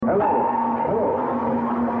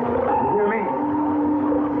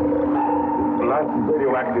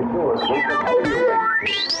radioactive source.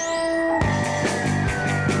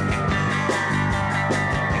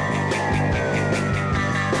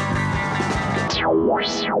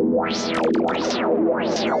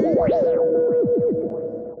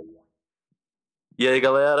 E aí,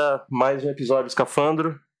 galera, mais um episódio do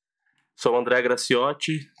Escafandro. Sou o André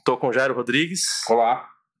Graciotti, tô com o Jairo Rodrigues. Olá.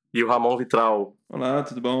 E o Ramon Vitral. Olá,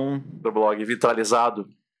 tudo bom? Do blog Vitralizado,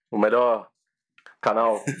 o melhor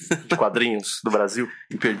canal de quadrinhos do Brasil.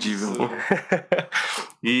 Imperdível.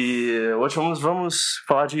 E hoje vamos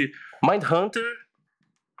falar de Mindhunter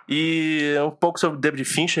e um pouco sobre David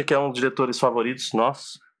Fincher, que é um dos diretores favoritos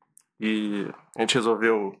nossos. E a gente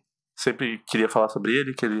resolveu, sempre queria falar sobre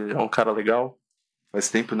ele, que ele é um cara legal. Faz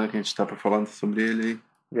tempo, né, que a gente tá falando sobre ele aí.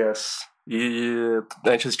 Yes. E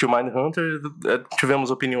a gente assistiu Mindhunter,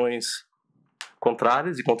 tivemos opiniões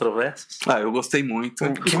contrárias e controversas. Eu gostei muito.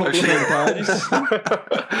 Complementares.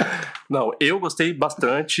 Não, eu gostei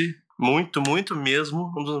bastante, muito, muito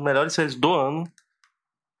mesmo. Um dos melhores séries do ano.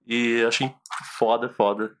 E achei foda.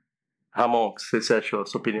 Ramon, o que você achou, a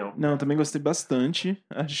sua opinião? Não, também gostei bastante.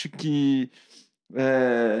 Acho que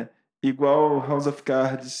igual House of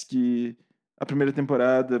Cards, que a primeira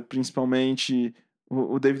temporada, principalmente,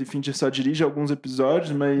 o David Fincher só dirige alguns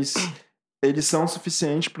episódios, mas eles são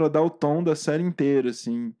suficientes para dar o tom da série inteira,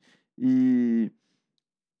 assim. E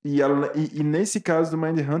nesse caso do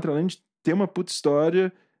Mindhunter, além de ter uma puta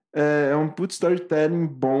história, é um puta storytelling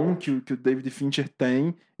bom que o David Fincher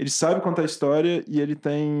tem. Ele sabe contar a história e ele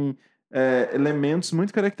tem elementos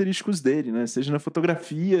muito característicos dele, né? Seja na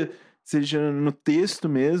fotografia, seja no texto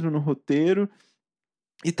mesmo, no roteiro.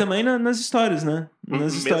 E também nas histórias, né?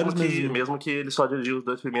 Nas histórias mesmo. Mesmo que ele só dirigiu os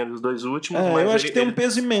dois primeiros e os dois últimos. Mas eu acho que tem um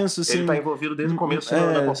peso imenso, assim. Ele tá envolvido desde o começo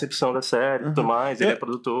da concepção da série e tudo mais. Ele é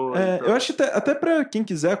produtor. Então. Eu acho que até pra quem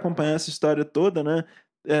quiser acompanhar essa história toda, né?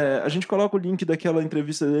 A gente coloca o link daquela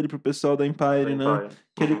entrevista dele pro pessoal da Empire, né?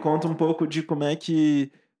 Que ele conta um pouco de como é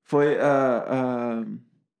que foi a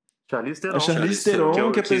Charlize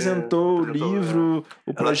Theron que apresentou o livro,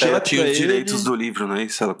 o projeto. Ela tinha os direitos do livro, não é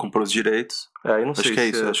isso? Ela comprou os direitos. Eu não sei. Acho que é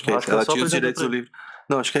isso. Ela tinha os direitos do livro.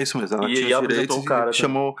 Não, acho que é isso mesmo. Ela tinha os direitos e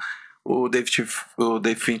chamou o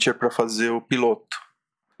Dave Fincher pra fazer o piloto.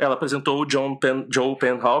 Ela apresentou o Joe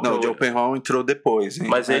Penhall. Não, o Joe Penhall entrou depois. Hein?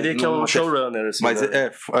 Mas ele que é o showrunner. Assim, mas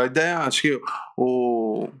né? A ideia, acho que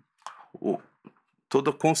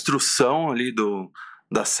toda a construção ali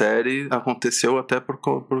da série aconteceu até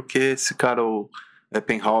porque esse cara, o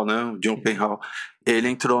Penhall, né, o John Penhall, ele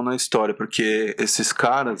entrou na história, porque esses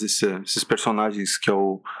caras, esses personagens que é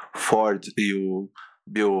o Ford e o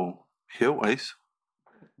Bill Hill, é isso?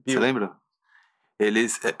 Você lembra?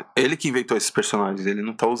 Ele que inventou esses personagens, ele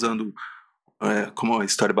não tá usando, como a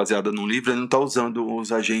história é baseada num livro, ele não tá usando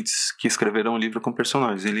os agentes que escreveram o livro como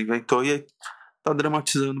personagens, ele inventou e tá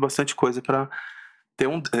dramatizando bastante coisa pra ter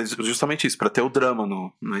justamente isso, pra ter o drama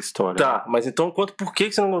na história. Tá, mas então conta por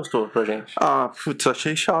que você não gostou pra gente.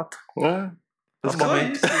 Achei chato.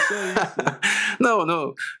 Basicamente. Só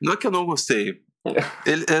isso. Não é que eu não gostei.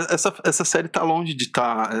 Essa série tá longe de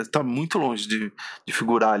tá muito longe de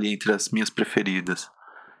figurar ali entre as minhas preferidas.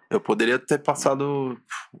 Eu poderia ter passado,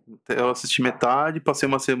 eu assisti metade, passei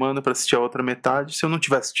uma semana pra assistir a outra metade. Se eu não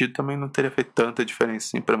tivesse assistido também não teria feito tanta diferença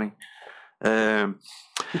assim pra mim.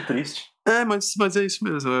 Que triste. Mas é isso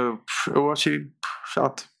mesmo. Eu achei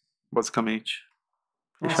chato, basicamente.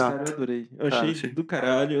 Nossa, cara, eu adorei. Eu achei do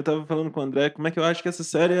caralho. Eu tava falando com o André como é que eu acho que essa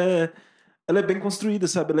série ela é bem construída,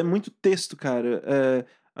 sabe? Ela é muito texto, cara.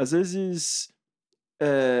 Às vezes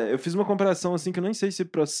eu fiz uma comparação assim que eu nem sei se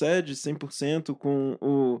procede 100% com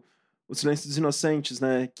o Silêncio dos Inocentes,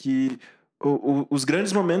 né? Que os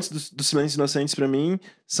grandes momentos do Silêncio dos Inocentes pra mim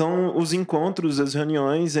são os encontros, as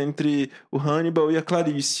reuniões entre o Hannibal e a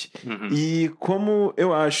Clarice. Uhum. E como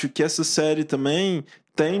eu acho que essa série também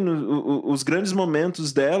tem os grandes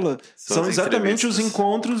momentos dela são exatamente os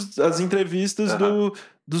encontros, as entrevistas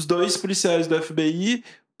dos dois policiais do FBI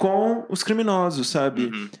com os criminosos, sabe?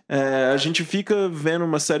 Uhum. A gente fica vendo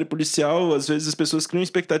uma série policial, às vezes as pessoas criam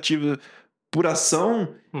expectativa por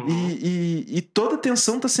ação, e toda a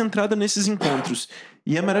tensão tá centrada nesses encontros.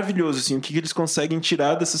 E é maravilhoso, assim, o que eles conseguem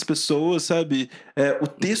tirar dessas pessoas, sabe? O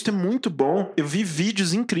texto é muito bom. Eu vi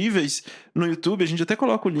vídeos incríveis no YouTube, a gente até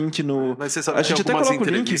coloca o link no... Mas você sabe que tem algumas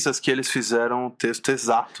entrevistas que eles fizeram o texto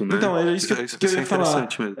exato, né? Então, é isso que eu ia falar.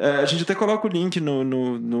 Mesmo. A gente até coloca o link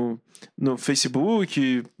no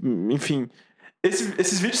Facebook, enfim...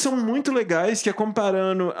 Esses vídeos são muito legais, que é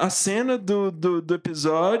comparando a cena do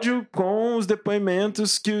episódio com os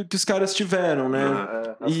depoimentos que os caras tiveram, né?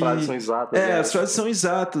 As frases são exatas. As frases são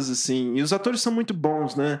exatas, assim. E os atores são muito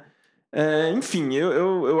bons, né? Enfim,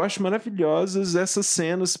 eu acho maravilhosas essas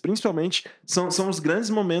cenas, principalmente são os grandes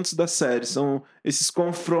momentos da série, são esses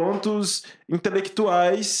confrontos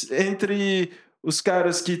intelectuais entre os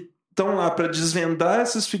caras que estão lá para desvendar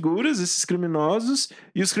essas figuras, esses criminosos,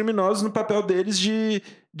 e os criminosos no papel deles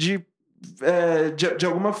de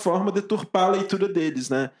alguma forma deturpar a leitura deles,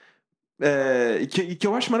 né? E que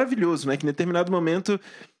eu acho maravilhoso, né? Que em determinado momento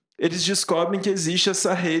eles descobrem que existe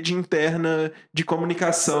essa rede interna de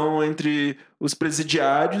comunicação entre os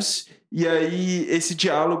presidiários, e aí esse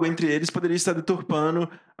diálogo entre eles poderia estar deturpando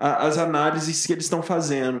as análises que eles estão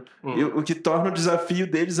fazendo. O que torna o desafio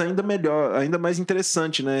deles ainda melhor, ainda mais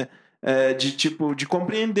interessante, né? De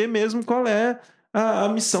compreender mesmo qual é a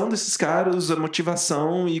missão desses caras, a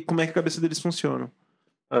motivação e como é que a cabeça deles funciona.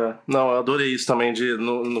 Não, eu adorei isso também.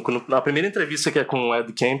 Na primeira entrevista que é com o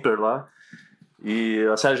Ed Kemper lá, e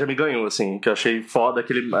a série já me ganhou, assim, que eu achei foda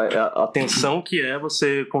a tensão que é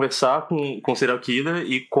você conversar com serial killer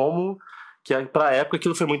e como que pra época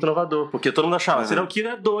aquilo foi muito inovador, porque todo mundo achava, serial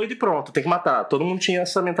killer é doido e pronto, tem que matar. Todo mundo tinha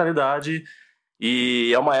essa mentalidade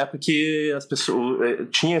e é uma época que as pessoas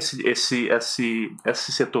tinha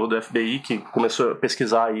esse setor do FBI que começou a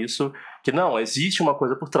pesquisar isso, que não, existe uma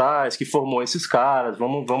coisa por trás, que formou esses caras,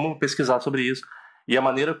 vamos pesquisar sobre isso. E a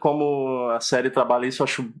maneira como a série trabalha isso eu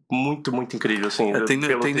acho muito, muito incrível. Assim,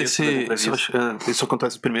 isso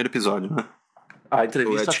acontece no primeiro episódio, né? A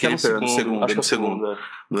entrevista acho que é no segundo.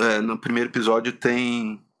 No primeiro episódio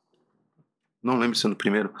tem... Não lembro se é no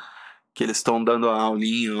primeiro. Que eles estão dando a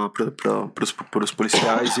aulinha pros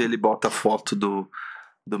policiais e ele bota a foto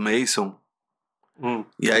do Mason.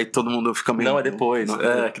 E aí todo mundo fica meio... Não, é depois.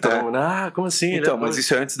 Todo mundo... como assim? Então, mas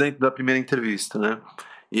isso é antes da primeira entrevista, né?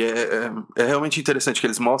 E é realmente interessante que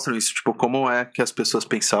eles mostram isso, tipo, como é que as pessoas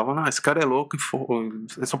pensavam, esse cara é louco,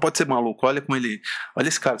 ele só pode ser maluco, olha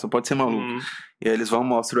esse cara, só pode ser maluco. E aí eles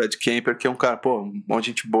mostrar o Ed Kemper, que é um cara, um monte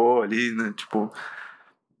de gente boa ali, né, tipo,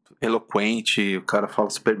 eloquente, o cara fala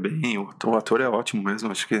super bem, o ator é ótimo mesmo,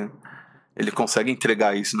 acho que ele consegue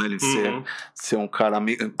entregar isso, né, ele ser um cara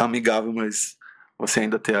amigável, mas você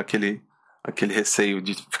ainda ter aquele receio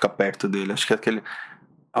de ficar perto dele, acho que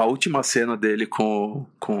a última cena dele com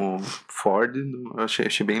o Ford, eu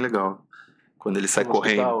achei bem legal. Quando ele sai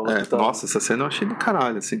correndo. Nossa, essa cena eu achei do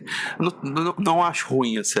caralho, assim. Não acho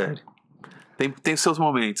ruim a série. Tem seus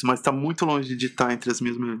momentos, mas tá muito longe de estar entre as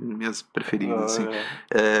minhas preferidas, assim.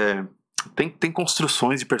 Tem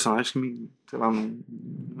construções de personagens que não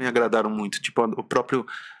me agradaram muito. Tipo, o próprio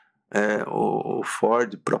o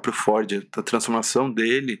próprio Ford, a transformação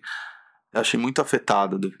dele... Eu achei muito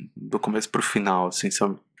afetado do começo pro final, assim,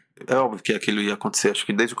 sabe? É óbvio que aquilo ia acontecer. Acho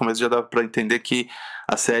que desde o começo já dava pra entender que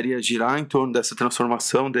a série ia girar em torno dessa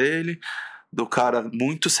transformação dele, do cara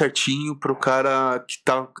muito certinho pro cara que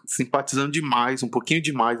tá simpatizando demais, um pouquinho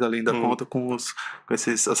demais além da conta com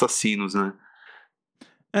esses assassinos, né?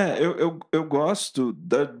 Eu gosto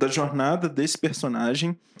da jornada desse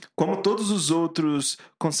personagem, como todos os outros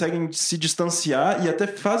conseguem se distanciar e até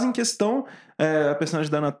fazem questão, a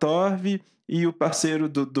personagem da Anna Torv e o parceiro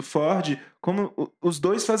do Ford, como os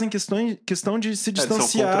dois fazem questão de se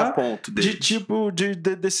distanciar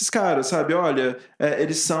desses caras, sabe? Olha,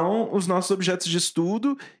 eles são os nossos objetos de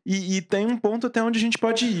estudo e tem um ponto até onde a gente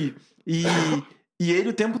pode ir. E ele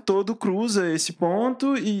o tempo todo cruza esse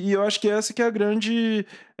ponto e eu acho que essa que é a grande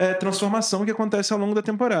transformação que acontece ao longo da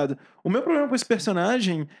temporada. O meu problema com esse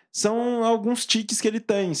personagem são alguns tiques que ele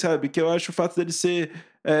tem, sabe? Que eu acho o fato dele ser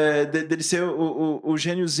o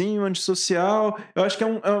gêniozinho antissocial, eu acho que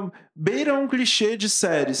beira um clichê de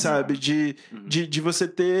série, sabe? De você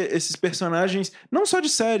ter esses personagens, não só de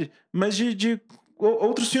série, mas de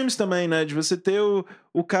outros filmes também, né? De você ter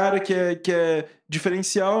o cara que é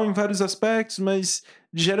diferencial em vários aspectos, mas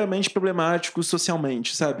geralmente problemático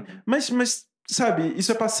socialmente, sabe? Mas sabe,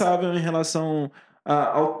 isso é passável em relação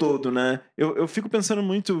ao todo, né? Eu fico pensando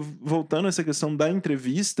muito, voltando a essa questão da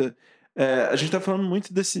entrevista, a gente tá falando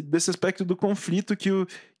muito desse aspecto do conflito que o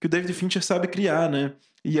David Fincher sabe criar, né?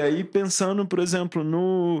 E aí, pensando, por exemplo,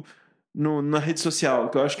 na rede social,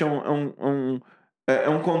 que eu acho que é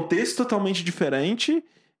um contexto totalmente diferente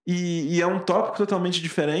e é um tópico totalmente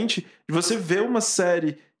diferente. E você vê uma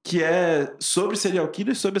série que é sobre serial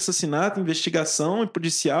killer, sobre assassinato, investigação e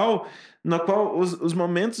policial, na qual os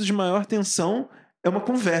momentos de maior tensão é uma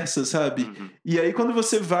conversa, sabe? E aí quando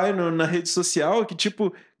você vai na rede social, que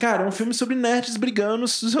tipo, cara, é um filme sobre nerds brigando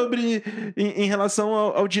em relação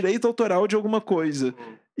ao direito autoral de alguma coisa.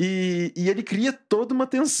 E ele cria toda uma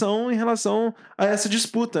tensão em relação a essa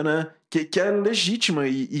disputa, né? Que é legítima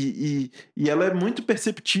e ela é muito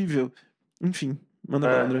perceptível. Enfim, manda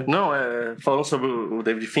pra André. Não, falando sobre o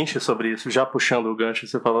David Fincher, sobre isso, já puxando o gancho que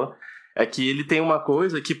você falou, é que ele tem uma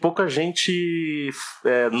coisa que pouca gente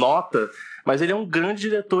nota, mas ele é um grande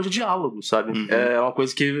diretor de diálogo, sabe? Uhum. É uma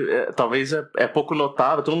coisa que talvez é pouco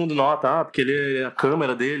notável, todo mundo nota, porque ele é a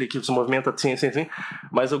câmera dele que se movimenta assim,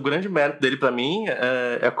 mas o grande mérito dele pra mim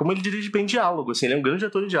é como ele dirige bem diálogo, assim, ele é um grande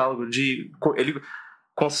diretor de diálogo, ele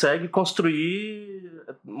consegue construir,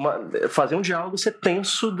 fazer um diálogo ser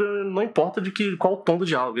tenso, não importa qual o tom do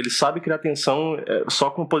diálogo, ele sabe criar tensão só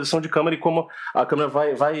com posição de câmera e como a câmera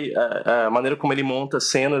a maneira como ele monta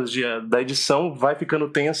cenas da edição vai ficando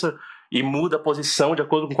tensa e muda a posição de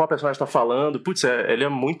acordo com qual personagem está falando. Putz, ele é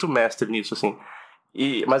muito mestre nisso, assim.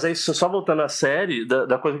 Mas é isso, só voltando à série,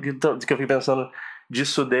 da coisa que eu fiquei pensando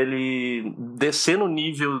disso dele descer no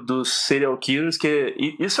nível dos serial killers,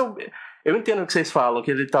 isso eu entendo o que vocês falam,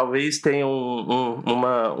 que ele talvez tenha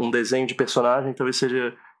um desenho de personagem, talvez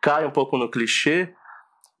caia um pouco no clichê,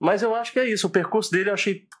 mas eu acho que é isso, o percurso dele eu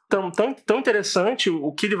achei tão interessante,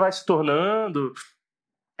 o que ele vai se tornando,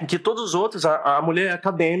 que todos os outros, a mulher é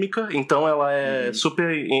acadêmica, então ela é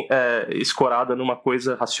super escorada numa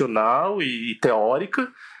coisa racional e teórica,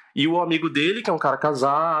 e o amigo dele, que é um cara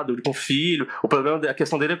casado, com filho, a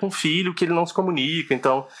questão dele é com o filho, que ele não se comunica,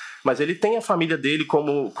 então, mas ele tem a família dele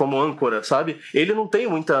como âncora, sabe? Ele não tem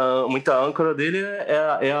muita âncora dele,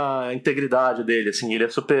 é a integridade dele, assim, ele é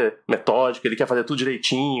super metódico, ele quer fazer tudo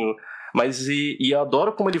direitinho, mas eu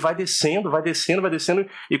adoro como ele vai descendo,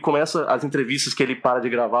 e começa as entrevistas que ele para de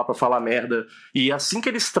gravar pra falar merda, e assim que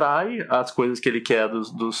ele extrai as coisas que ele quer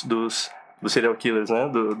dos serial killers,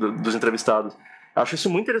 né, dos entrevistados. Acho isso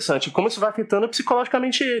muito interessante, como isso vai afetando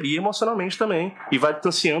psicologicamente ele, e emocionalmente também, e vai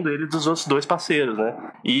distanciando ele dos outros dois parceiros, né?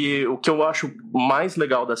 E o que eu acho mais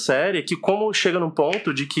legal da série é que como chega num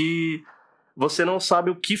ponto de que você não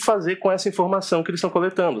sabe o que fazer com essa informação que eles estão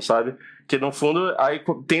coletando, sabe? Que no fundo, aí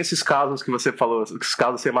tem esses casos que você falou, os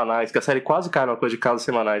casos semanais, que a série quase cai numa coisa de casos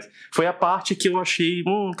semanais. Foi a parte que eu achei,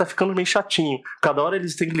 tá ficando meio chatinho. Cada hora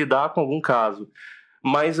eles têm que lidar com algum caso.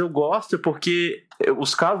 Mas eu gosto porque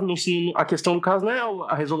os casos, a questão do caso não é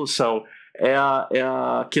a resolução, é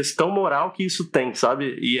a questão moral que isso tem,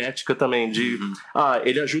 sabe? E ética também,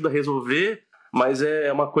 ele ajuda a resolver, mas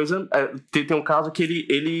é uma coisa... tem um caso que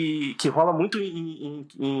ele que rola muito em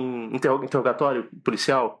interrogatório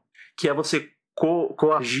policial, que é você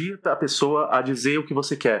coagir a pessoa a dizer o que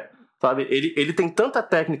você quer, sabe? Ele tem tanta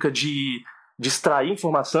técnica de extrair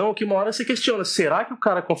informação que uma hora você questiona, será que o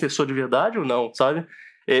cara confessou de verdade ou não, sabe?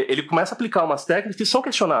 Ele começa a aplicar umas técnicas que são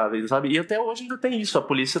questionáveis, sabe? E até hoje ainda tem isso, a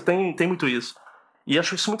polícia tem muito isso. E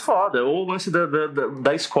acho isso muito foda. Ou o lance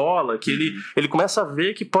da escola, que ele começa a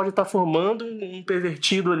ver que pode estar formando um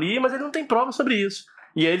pervertido ali, mas ele não tem prova sobre isso.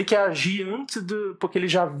 E aí ele quer agir antes porque ele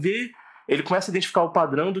já vê, ele começa a identificar o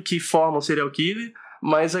padrão do que forma um serial killer,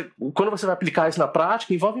 mas quando você vai aplicar isso na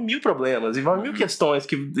prática, envolve 1000 problemas, envolve 1000 questões.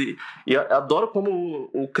 E eu adoro como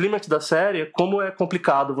o clímax da série, como é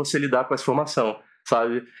complicado você lidar com essa informação,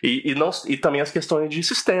 sabe? E também as questões de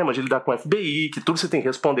sistema, de lidar com o FBI, que tudo você tem que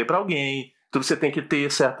responder para alguém, tudo você tem que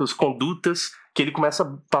ter certas condutas, que ele começa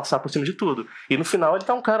a passar por cima de tudo. E no final ele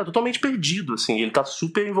tá um cara totalmente perdido, assim, ele tá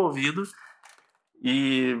super envolvido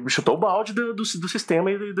e chutou o balde do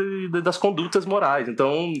sistema e das condutas morais.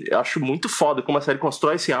 Então, eu acho muito foda como a série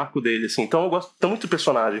constrói esse arco dele, assim. Então, eu gosto muito do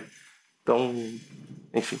personagem. Então,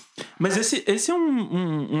 enfim. Mas esse é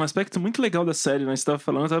um aspecto muito legal da série, né? Você estava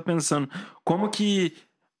falando, eu estava pensando como que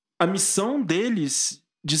a missão deles,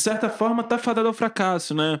 de certa forma, tá fadada ao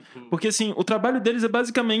fracasso, né? Porque, assim, o trabalho deles é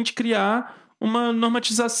basicamente criar uma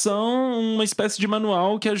normatização, uma espécie de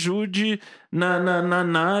manual que ajude na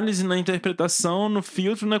análise, na interpretação, no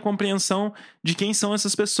filtro, na compreensão de quem são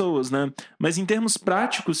essas pessoas, né? Mas em termos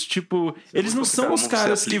práticos, tipo, eles não são os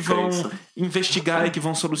caras que vão investigar e que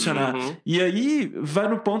vão solucionar. E aí vai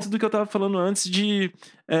no ponto do que eu tava falando antes de...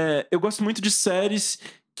 eu gosto muito de séries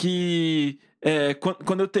que...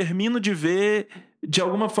 quando eu termino de ver, de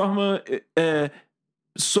alguma forma...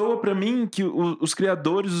 soa pra mim que os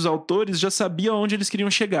criadores, os autores já sabiam onde eles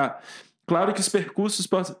queriam chegar. Claro que os percursos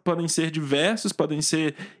podem ser diversos, podem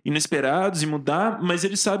ser inesperados e mudar, mas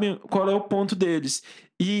eles sabem qual é o ponto deles.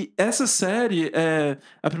 E essa série,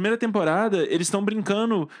 a primeira temporada, eles estão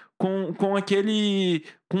brincando com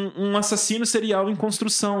um assassino serial em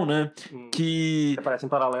construção, né? Que aparece em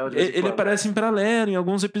paralelo. Ele aparece em paralelo em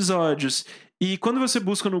alguns episódios. E quando você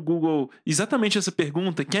busca no Google exatamente essa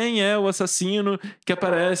pergunta, quem é o assassino que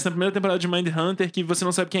aparece na primeira temporada de Mindhunter que você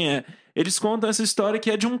não sabe quem é? Eles contam essa história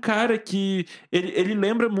que é de um cara que... Ele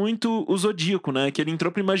lembra muito o Zodíaco, né? Que ele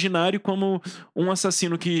entrou pro imaginário como um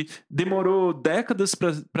assassino que demorou décadas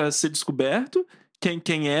para ser descoberto,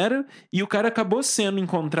 quem era, e o cara acabou sendo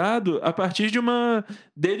encontrado a partir de uma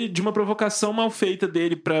provocação mal feita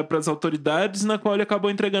dele para as autoridades, na qual ele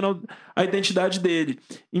acabou entregando a identidade dele.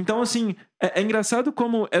 Então, assim, é engraçado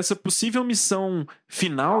como essa possível missão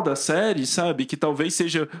final da série, sabe, que talvez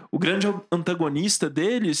seja o grande antagonista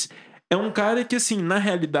deles, é um cara que, assim, na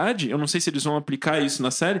realidade, eu não sei se eles vão aplicar isso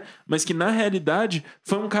na série, mas que na realidade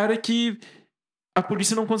foi um cara que a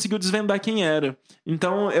polícia não conseguiu desvendar quem era.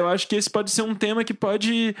 Então, eu acho que esse pode ser um tema que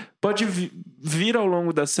pode vir ao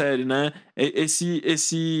longo da série, né?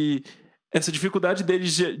 Essa dificuldade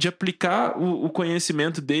deles de aplicar o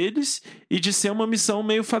conhecimento deles e de ser uma missão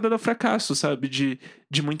meio fadada ao fracasso, sabe?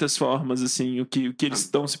 De muitas formas, assim, o que eles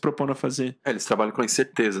estão se propondo a fazer. Eles trabalham com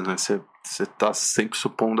incerteza, né? Você tá sempre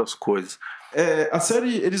supondo as coisas. A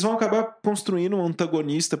série, eles vão acabar construindo um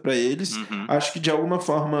antagonista pra eles. Acho que de alguma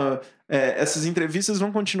forma essas entrevistas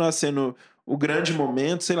vão continuar sendo o grande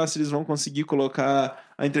momento. Sei lá se eles vão conseguir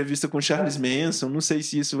colocar a entrevista com Charles Manson. Não sei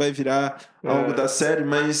se isso vai virar algo da série,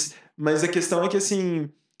 mas a questão é que, assim,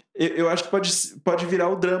 eu acho que pode virar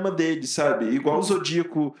o drama dele, sabe? Igual o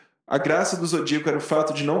Zodíaco, a graça do Zodíaco era o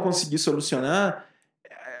fato de não conseguir solucionar.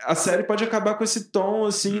 A série pode acabar com esse tom,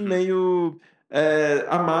 assim, meio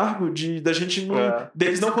amargo da gente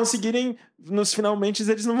deles não conseguirem, nos finalmente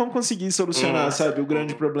eles não vão conseguir solucionar, sabe, o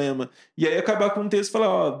grande problema. E aí acabar com um texto e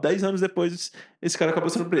falar, 10 anos depois esse cara acabou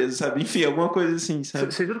sendo preso, sabe? Enfim, alguma coisa assim,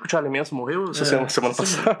 sabe? Você viu que o Charlie Manson morreu semana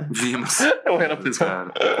passada? Vimos. Morreu na prisão.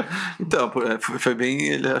 Cara. Então, foi bem,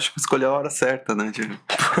 ele acho que escolheu a hora certa, né?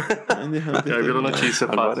 Aí virou notícia,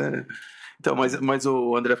 agora Então, mas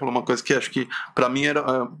o André falou uma coisa que acho que pra mim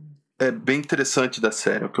é bem interessante da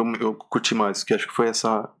série, o que eu curti mais, que acho que foi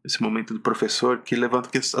esse momento do professor que levanta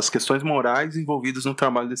as questões morais envolvidas no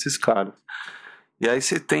trabalho desses caras. E aí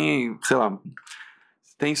você tem, sei lá,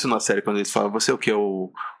 tem isso na série quando eles falam, você é o que?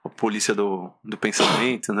 O polícia do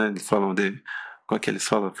pensamento, né? Eles falam como é que eles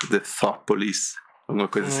falam? The Thought Police, alguma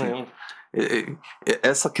coisa assim.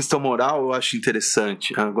 Essa questão moral eu acho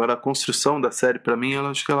interessante. Agora a construção da série, pra mim,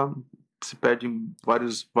 acho que ela se perde em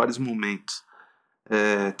vários momentos.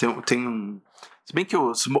 Se bem que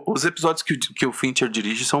os episódios que o Fincher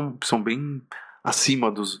dirige são bem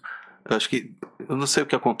acima dos. Eu acho que. Eu não sei o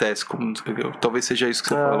que acontece. Talvez seja isso que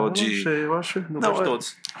você falou não sei, eu acho. Não gosto de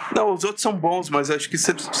todos. Não, os outros são bons, mas acho que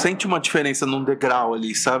você sente uma diferença num degrau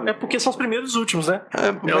ali, sabe? É porque são os primeiros e os últimos, né?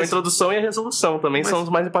 A introdução e a resolução também são os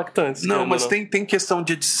mais impactantes. Não, mas tem questão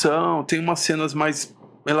de edição, tem umas cenas mais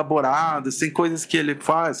elaboradas, tem coisas que ele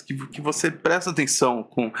faz que você presta atenção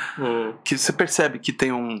que você percebe que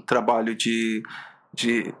tem um trabalho de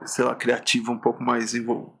sei lá, criativo um pouco mais, sei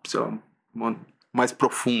lá, mais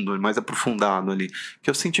profundo, mais aprofundado ali, que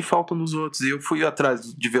eu senti falta nos outros, e eu fui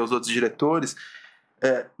atrás de ver os outros diretores.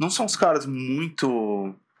 Não são os caras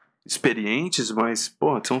muito experientes, mas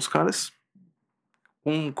são os caras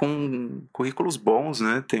com currículos bons,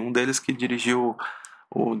 né? Tem um deles que dirigiu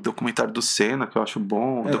o documentário do Senna, que eu acho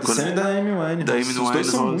bom. Do Senna e da Amy Winehouse. Os dois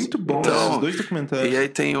são muito bons, os dois documentários. E aí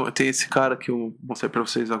tem esse cara que eu mostrei pra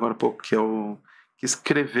vocês agora há pouco, que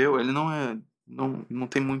escreveu, ele não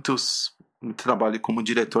tem muito trabalho como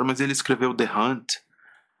diretor, mas ele escreveu The Hunt,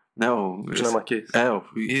 né? O dinamarquês.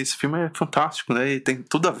 E esse filme é fantástico, né? E tem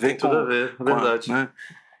tudo a ver verdade. Né?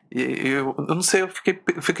 E eu não sei, eu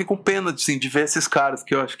fiquei com pena de ver esses caras,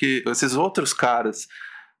 que eu acho que esses outros caras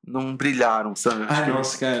não brilharam, sabe?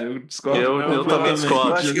 Nossa, cara, eu discordo. Eu também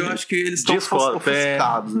discordo. Eu acho que eles estão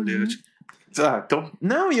ofuscados ali. Então...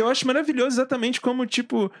 Não, e eu acho maravilhoso exatamente como,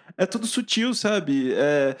 tipo, é tudo sutil, sabe?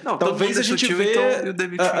 Talvez a gente vê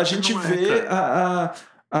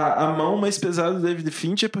a mão mais pesada do David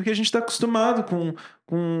Fincher porque a gente tá acostumado com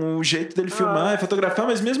o jeito dele filmar e fotografar,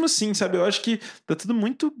 mas mesmo assim, sabe? Eu acho que tá tudo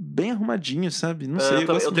muito bem arrumadinho, sabe? Não sei.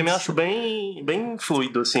 Eu também acho bem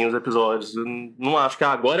fluido, assim, os episódios. Eu não acho que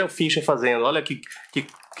agora é o Fincher fazendo, olha que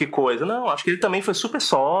coisa. Não, acho que ele também foi super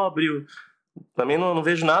sóbrio. Também não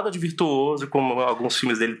vejo nada de virtuoso como alguns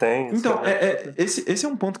filmes dele têm. Então, esse é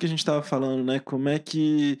um ponto que a gente tava falando, né? Como é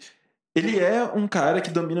que ele é um cara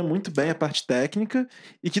que domina muito bem a parte técnica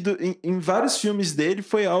e que em vários filmes dele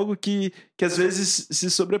foi algo que às vezes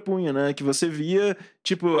se sobrepunha, né? Que você via,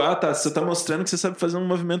 tipo, você tá mostrando que você sabe fazer um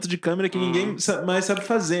movimento de câmera que ninguém mais sabe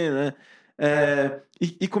fazer, né?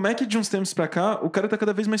 E como é que de uns tempos pra cá o cara tá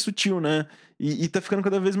cada vez mais sutil, né? E tá ficando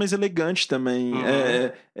cada vez mais elegante também.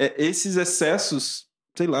 Esses excessos,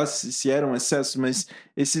 sei lá se eram excessos, mas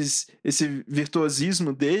esse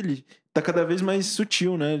virtuosismo dele tá cada vez mais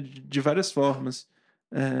sutil, né? De várias formas.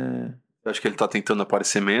 Eu acho que ele tá tentando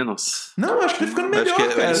aparecer menos. Não, acho que ele ficando melhor, acho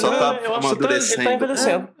que cara. Ele só tá amadurecendo. Ele tá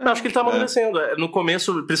envelhecendo. Eu acho que ele tá amadurecendo. No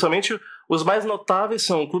começo, principalmente, os mais notáveis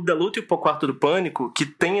são o Clube da Luta e o Quarto do Pânico, que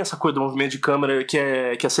tem essa coisa do movimento de câmera que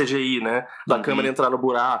é CGI, né? Da câmera entrar no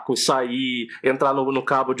buraco, sair, entrar no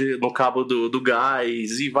cabo do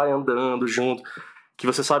gás e vai andando junto. Que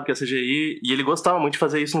você sabe que é CGI, e ele gostava muito de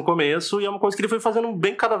fazer isso no começo, e é uma coisa que ele foi fazendo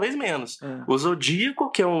bem cada vez menos. O Zodíaco,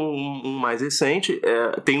 que é um mais recente,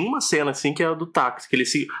 tem uma cena assim que é a do táxi,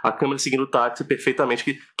 que a câmera seguindo o táxi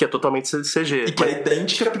perfeitamente, que é totalmente CG. E que é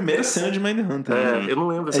idêntica à primeira cena de Mindhunter. Eu não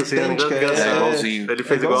lembro essa cena. Igualzinho. Ele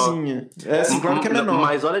fez igualzinho. Assim, claro que é menor.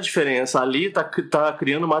 Mas olha a diferença, ali tá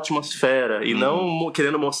criando uma atmosfera, e não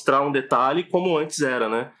querendo mostrar um detalhe como antes era,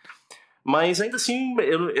 né? Mas ainda assim,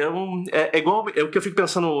 é igual é o que eu fico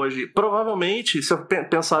pensando hoje. Provavelmente, se eu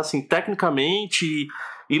pensar assim, tecnicamente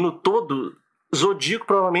e no todo, Zodíaco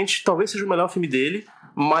provavelmente talvez seja o melhor filme dele,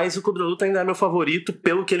 mas o Clube da Luta ainda é meu favorito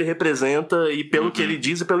pelo que ele representa e pelo que ele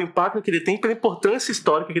diz, e pelo impacto que ele tem, pela importância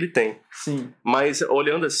histórica que ele tem. Sim. Mas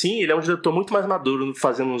olhando assim, ele é um diretor muito mais maduro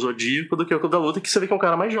fazendo um Zodíaco do que o Clube da Luta, que você vê que é um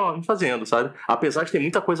cara mais jovem fazendo, sabe? Apesar de ter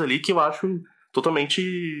muita coisa ali que eu acho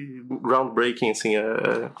totalmente groundbreaking, assim.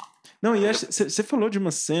 Não, e você falou de uma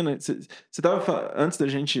cena, você tava antes da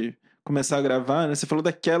gente começar a gravar, né? Você falou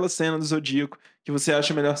daquela cena do Zodíaco, que você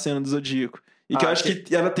acha a melhor cena do Zodíaco. E que eu acho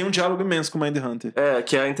que ela tem um diálogo imenso com o Mindhunter.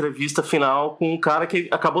 Que é a entrevista final com um cara que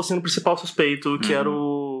acabou sendo o principal suspeito, que era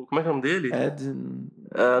o... Como é que é o nome dele?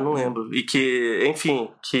 Não lembro. E que, enfim,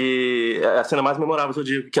 que é a cena mais memorável do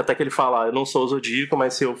Zodíaco, que até que ele fala, eu não sou o Zodíaco,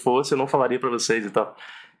 mas se eu fosse, eu não falaria pra vocês e tal.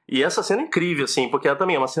 E essa cena é incrível, assim, porque ela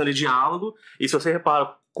também é uma cena de diálogo, e se você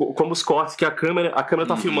repara, como os cortes que a câmera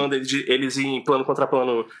tá filmando eles em plano contra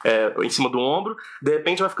plano em cima do ombro, de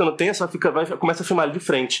repente vai ficando tenso, começa a filmar ele de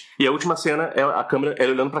frente. E a última cena é a câmera,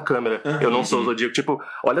 ela olhando pra câmera. Eu não sou o Zodíaco. Tipo,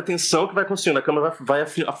 olha a tensão que vai construindo, a câmera vai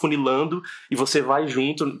afunilando e você vai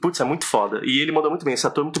junto. Putz, é muito foda. E ele mandou muito bem, esse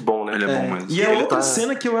ator é muito bom, né? Ele é bom mesmo. E a outra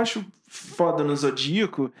cena que eu acho foda no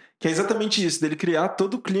Zodíaco, que é exatamente isso, dele criar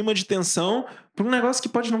todo o clima de tensão pra um negócio que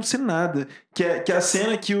pode não ser nada. Que é a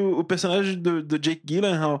cena que o personagem do Jake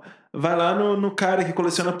Gyllenhaal vai lá no cara que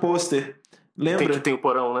coleciona pôster. Lembra? Que tem o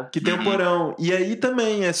porão, né? Que tem o porão. E aí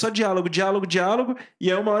também é só diálogo,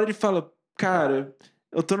 e aí uma hora ele fala, cara,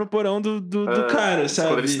 eu tô no porão do cara, sabe?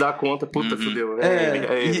 Quando ele se dá conta, puta, fudeu.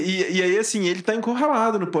 E aí, assim, ele tá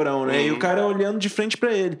encurralado no porão, né? E o cara olhando de frente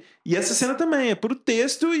pra ele. E essa cena também é puro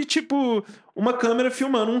texto e, tipo, uma câmera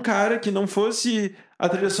filmando um cara que não fosse a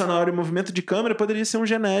trilha sonora e o movimento de câmera poderia ser um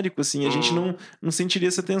genérico, assim. A gente não sentiria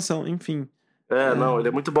essa tensão, enfim. Não, ele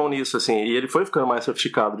é muito bom nisso, assim. E ele foi ficando mais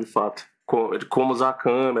sofisticado, de fato. Como usar a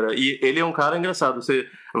câmera. E ele é um cara engraçado. Você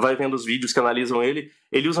vai vendo os vídeos que analisam ele.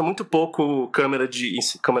 Ele usa muito pouco câmera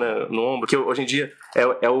no ombro, que hoje em dia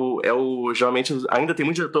geralmente ainda tem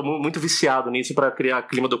muito diretor muito viciado nisso pra criar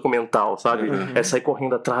clima documental, sabe? Sair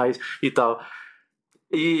correndo atrás e tal.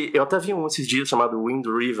 E eu até vi esses dias chamado Wind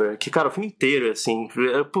River, que, cara, o filme inteiro, assim,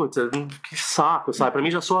 puta, que saco, sabe? Pra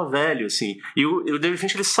mim já soa velho, assim. E o David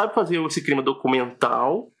Fincher, ele sabe fazer esse clima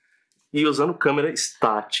documental e usando câmera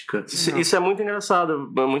estática. Isso é muito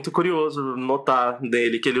engraçado, é muito curioso notar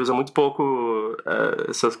dele, que ele usa muito pouco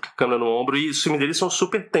essa câmera no ombro, e os filmes dele são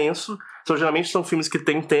super tensos. Geralmente são filmes que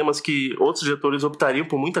tem temas que outros diretores optariam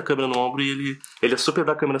por muita câmera no ombro, e ele é super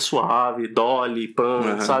da câmera suave, dolly,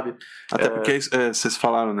 pan, sabe? Até porque vocês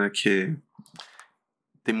falaram, né, que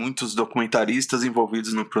tem muitos documentaristas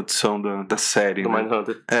envolvidos na produção da série, do né?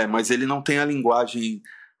 Mindhunter. Mas ele não tem a linguagem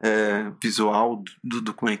visual do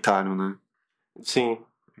documentário, né? Sim.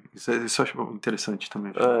 Isso eu acho interessante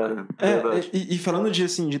também. E falando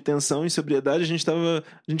de tensão e sobriedade, a gente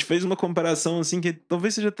fez uma comparação assim que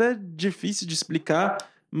talvez seja até difícil de explicar,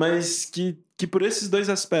 mas que por esses dois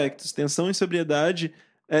aspectos, tensão e sobriedade,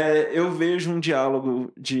 eu vejo um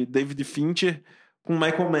diálogo de David Fincher com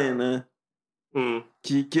Michael Mann, né?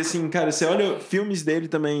 Que assim, cara, você olha filmes dele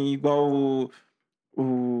também, igual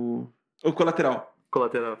o Colateral.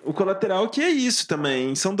 O Colateral, que é isso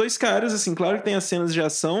também. São dois caras, assim, claro que tem as cenas de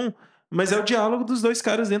ação, mas é o diálogo dos dois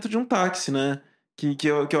caras dentro de um táxi, né? Que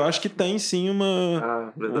eu acho que tem, sim, um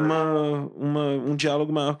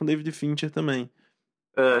diálogo maior com David Fincher também.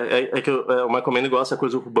 Que o Michael Mann gosta da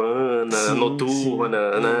coisa urbana,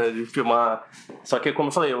 noturna, né? De filmar. Só que, como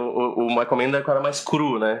eu falei, o Michael Mann é o cara mais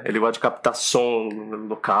cru, né? Ele gosta de captar som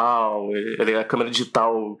local, ele é a câmera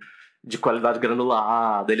digital de qualidade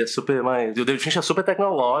granulada, ele é super mais... E o David Fincher é super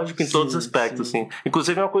tecnológico em todos os aspectos, assim.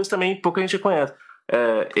 Inclusive é uma coisa também pouca gente conhece.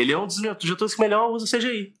 Ele é um dos diretores que melhor usa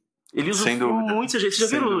CGI. Ele usa muito CGI. Você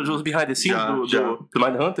já viu os behind the scenes do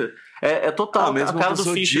Mindhunter? É total mesmo a cara do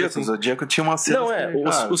do Fincher. Assim. O Zodíaco tinha uma cena...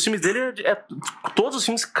 Não, os filmes dele todos os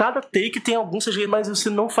filmes, cada take tem algum CGI, mas você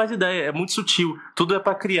não faz ideia, é muito sutil. Tudo é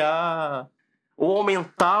pra criar... ou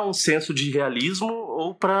aumentar um senso de realismo,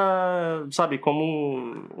 ou pra, sabe,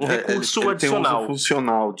 como um recurso ele adicional. Tem um uso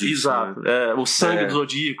funcional disso. Exato. Né? O sangue do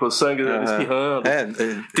Zodíaco, o sangue espirrando.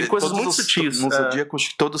 Tem coisas muito sutis. No Zodíaco, acho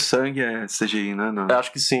que todo sangue é CGI, né? Não.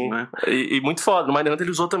 Acho que sim. Né? E muito foda. No Mindhunter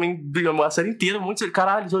ele usou também a série inteira, muito.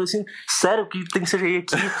 Caralho, assim, sério que tem CGI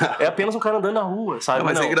aqui? É apenas um cara andando na rua, sabe?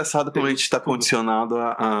 Mas é engraçado como a gente tá condicionado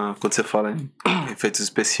a quando você fala em efeitos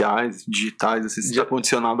especiais, digitais, assim, você tá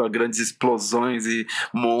condicionado a grandes explosões e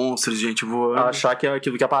monstros, gente voando. Achar que é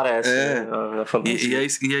aquilo que aparece. Né?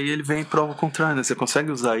 E aí ele vem e prova o contrário, né? Você consegue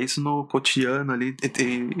usar isso no cotidiano ali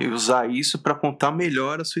e usar isso pra contar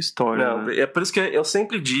melhor a sua história. Não, né? É por isso que eu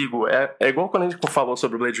sempre digo, é igual quando a gente falou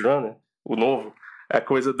sobre o Blade Runner, o novo, é a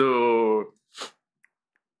coisa do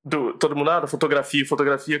todo mundo, da fotografia.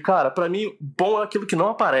 Cara, pra mim, bom é aquilo que não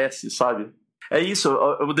aparece, sabe? É isso,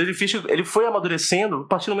 o David Fincher, ele foi amadurecendo a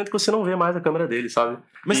partir do momento que você não vê mais a câmera dele, sabe?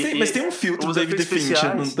 Mas tem um filtro do David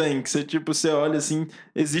Fincher, não tem? Que você olha assim,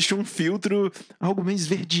 existe um filtro, algo meio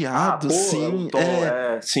esverdeado, assim.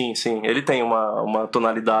 Sim, ele tem uma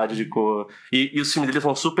tonalidade de cor. E os filmes dele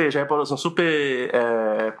são super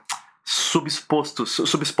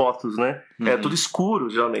subexpostos, né? É tudo escuro,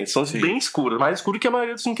 geralmente. São bem escuros, mais escuro que a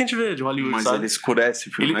maioria dos filmes que a gente vê de Hollywood, mas sabe? Ele escurece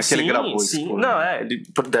o filme, não é que ele gravou escuro. Não,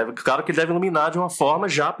 claro que ele deve iluminar de uma forma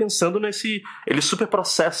já pensando nesse... Ele super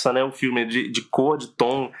processa, né, o filme de cor, de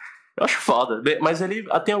tom. Eu acho foda. Mas ele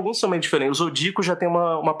tem alguns também diferentes. O Zodíaco já tem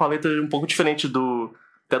uma paleta um pouco diferente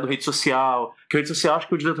até do Rede Social. Que o Rede Social, acho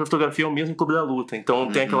que o diretor de fotografia é o mesmo Clube da Luta.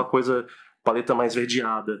 Então tem aquela coisa... paleta mais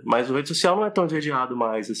esverdeada. Mas o Rede Social não é tão esverdeado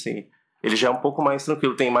mais, assim. Ele já é um pouco mais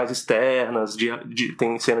tranquilo. Tem mais externas,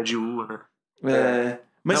 tem cena de urna.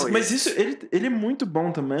 Mas isso, ele é muito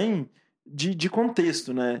bom também de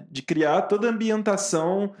contexto, né? De criar toda a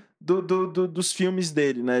ambientação dos filmes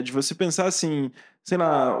dele, né? De você pensar assim, sei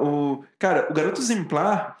lá, o Garoto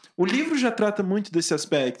Exemplar, o livro já trata muito desse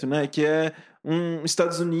aspecto, né? Que é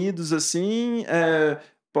Estados Unidos, assim...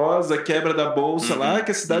 pós a quebra da bolsa lá,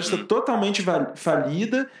 que a cidade está totalmente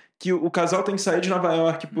falida, que o casal tem que sair de Nova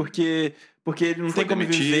York porque ele não tem como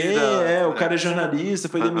viver, o cara é jornalista,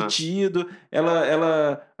 foi demitido,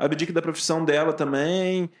 ela abdica da profissão dela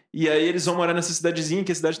também, e aí eles vão morar nessa cidadezinha,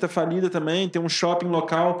 que a cidade está falida também, tem um shopping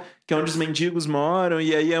local que é onde os mendigos moram,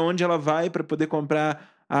 e aí é onde ela vai para poder comprar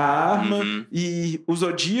a arma, e o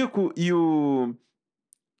Zodíaco e o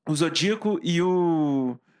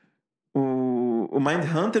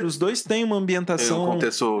Mindhunter, os dois têm uma ambientação... um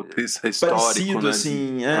contexto histórico, parecido, né?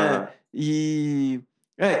 Assim,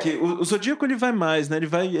 que o Zodíaco ele vai mais, né?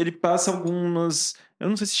 Ele passa algumas... Eu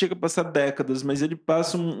não sei se chega a passar décadas, mas ele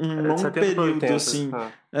passa um longo período, 80, assim.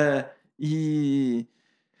 E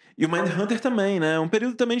o Mindhunter também, né? Um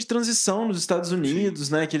período também de transição nos Estados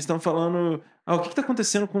Unidos, né? Que eles estão falando... o que está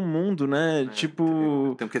acontecendo com o mundo, né?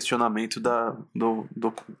 Tem um questionamento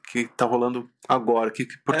do que tá rolando agora.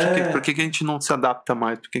 Por que a gente não se adapta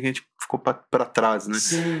mais? Por que a gente ficou para trás, né?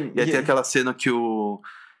 Sim, e aí tem aquela cena que o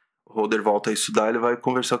Holder volta a estudar, ele vai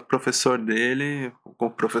conversar com o professor dele,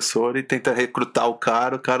 e tenta recrutar o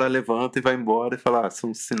cara levanta e vai embora e fala,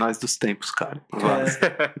 são os sinais dos tempos, cara.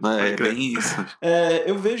 É bem isso.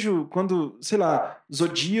 Eu vejo quando, sei lá,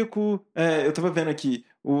 Zodíaco, eu tava vendo aqui,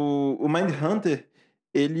 o Mindhunter,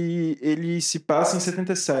 ele se passa em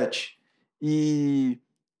 77, e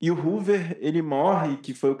o Hoover, ele morre,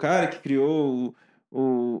 que foi o cara que criou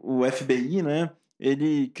o FBI, né?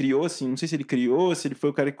 Ele criou, assim, não sei se ele criou, se ele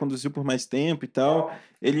foi o cara que conduziu por mais tempo e tal.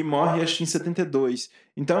 Ele morre, acho que em 72.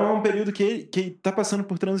 Então é um período que tá passando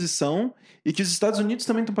por transição e que os Estados Unidos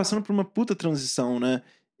também estão passando por uma puta transição, né?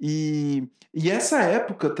 E essa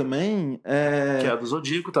época também... Que é a do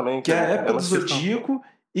Zodíaco também. Que é a época do Zodíaco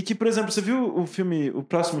e que, por exemplo, você viu o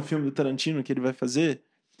próximo filme do Tarantino que ele vai fazer?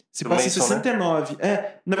 Se passa em 69.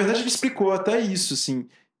 Né? Na verdade, ele explicou até isso, assim,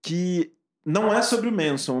 que... não é sobre o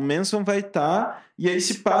Manson vai estar e aí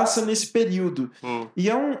se passa nesse período. E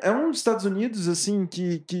é um Estados Unidos assim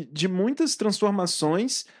que de muitas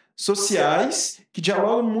transformações sociais que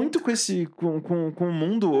dialogam muito com o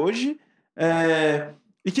mundo hoje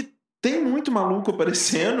e que tem muito maluco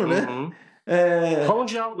aparecendo, né? Rola um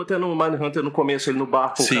diálogo até no Mindhunter no começo, ele no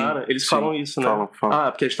bar com o cara, eles falam isso, né?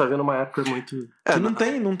 Falam. Porque a gente tá vendo uma época muito... que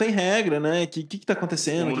não tem regra, né? Que tá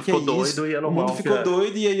acontecendo? O mundo ficou doido e é normal. O mundo ficou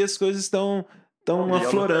doido e aí as coisas estão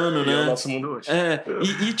aflorando, né? É o nosso mundo hoje.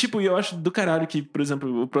 Tipo, eu acho do caralho que, por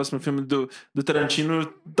exemplo, o próximo filme do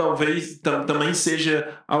Tarantino talvez também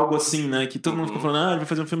seja algo assim, né? Que todo mundo fica falando, ele vai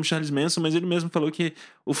fazer um filme de Charles Manson, mas ele mesmo falou que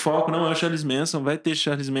o foco não é o Charles Manson, vai ter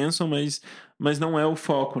Charles Manson, mas não é o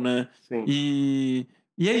foco, né? Sim.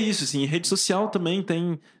 E é isso, assim, rede social também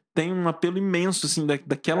tem um apelo imenso, assim,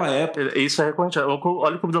 daquela época. Isso é recorrente. Olha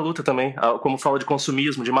o Clube da Luta também, como fala de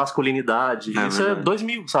consumismo, de masculinidade. Isso é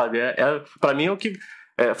 2000, sabe? Pra mim é o que...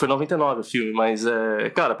 foi 99 o filme, mas,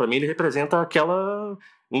 cara, pra mim ele representa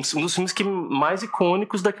um dos filmes mais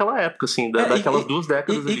icônicos daquela época, assim, daquelas 2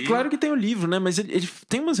 décadas ali. E claro que tem o livro, né? Mas ele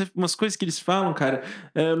tem umas coisas que eles falam, cara.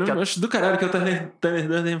 Eu acho do caralho que eu Tyler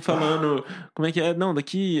Durden falando. Como é que é? Não,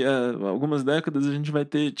 daqui a algumas décadas a gente vai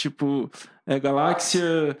ter, tipo,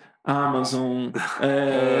 Galáxia Amazon,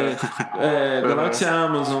 Galáxia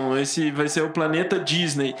Amazon, esse vai ser o planeta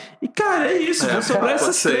Disney. E, cara, é isso, vão sobrar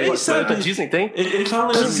essas 3, sabe? Planeta Disney tem? Ele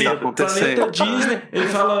fala assim, planeta Disney, ele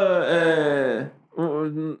fala.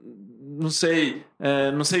 Não sei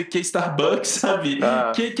o que, Starbucks, sabe?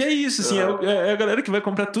 Que é isso, assim, é a galera que vai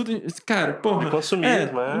comprar tudo. Cara, porra.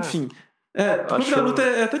 Consumismo, enfim. Clube da Luta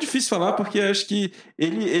é até difícil falar, porque acho que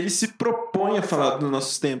ele se propõe a falar dos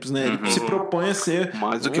nossos tempos, né? Ele se propõe a ser.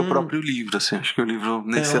 Mais do que o próprio livro, assim. Acho que o livro,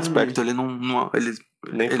 nesse aspecto, ele não.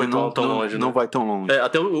 Ele foi tão longe, não vai tão longe.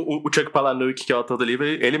 Até o Chuck Palahniuk, que é o autor do livro,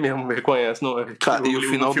 ele mesmo me reconhece. Cara, e o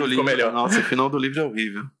final do livro. Nossa, o final do livro é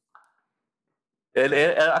horrível.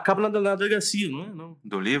 Acaba na delegacia, não é? Não.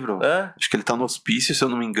 Do livro? Acho que ele tá no hospício, se eu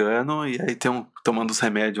não me engano, e aí tem tomando os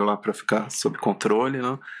remédios lá pra ficar sob controle,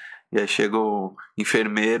 né? E aí chega o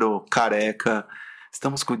enfermeiro careca,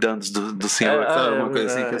 estamos cuidando do senhor, sabe? Uma coisa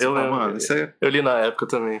assim que mano, isso eu li na época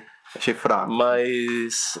também. Achei fraco.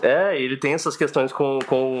 Mas ele tem essas questões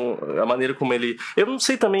com a maneira como ele. Eu não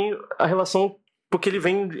sei também a relação, porque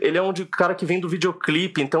ele é um cara que vem do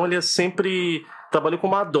videoclipe, então ele sempre trabalhou com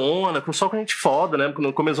Madonna, só com gente foda, né?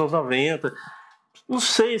 No começo dos anos 90. Não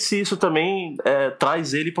sei se isso também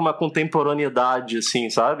traz ele para uma contemporaneidade, assim,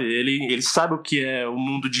 sabe? Ele sabe o que é o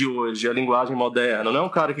mundo de hoje, a linguagem moderna. Não é um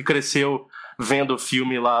cara que cresceu vendo o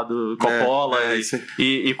filme lá do Coppola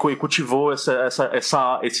e cultivou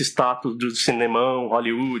esse status do cinemão,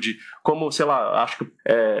 Hollywood, como, sei lá, acho que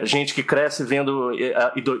gente que cresce vendo,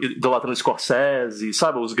 idolatrando Scorsese,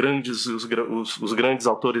 sabe, os grandes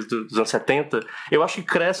autores dos anos 70, eu acho que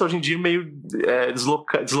cresce hoje em dia meio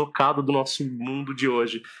deslocado do nosso mundo de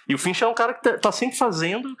hoje. E o Fincher é um cara que tá sempre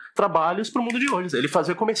fazendo trabalhos pro mundo de hoje. Ele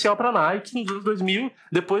fazia comercial pra Nike nos anos 2000,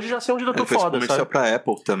 depois de já ser um diretor foda, ele fez comercial pra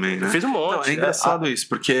Apple também, né? Ele fez um monte. Não, é engraçado isso,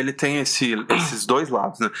 porque ele tem esses 2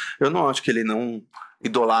 lados, né? Eu não acho que ele não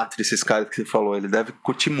idolatre esses caras que você falou, ele deve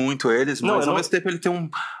curtir muito eles, mas ao mesmo tempo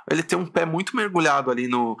ele tem um pé muito mergulhado ali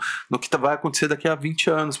no que vai acontecer daqui a 20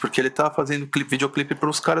 anos, porque ele tá fazendo videoclipe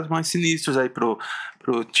pros caras mais sinistros aí, pro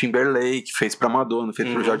Timberlake, fez pra Madonna, fez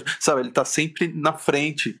pro George, sabe, ele tá sempre na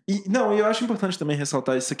frente. E eu acho importante também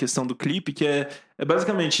ressaltar essa questão do clipe, que é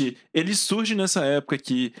basicamente, ele surge nessa época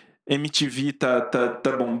que MTV tá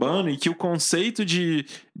bombando e que o conceito de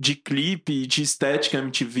clipe, de estética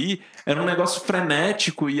MTV era um negócio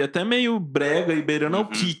frenético e até meio brega e beirando ao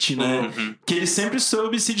kit, né? Que ele sempre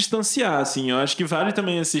soube se distanciar, assim. Eu acho que vale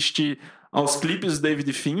também assistir aos clipes do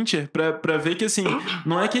David Fincher pra ver que, assim,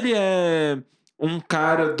 não é que ele é um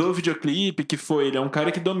cara do videoclipe ele é um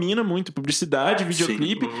cara que domina muito publicidade,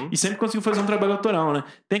 videoclipe e sempre conseguiu fazer um trabalho autoral, né?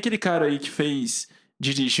 Tem aquele cara aí que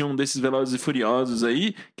dirigir um desses Velozes e Furiosos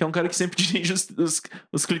aí, que é um cara que sempre dirige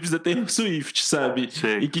os clipes da Taylor Swift, sabe?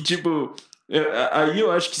 Sim. E que, tipo, aí eu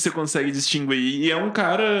acho que você consegue distinguir. E é um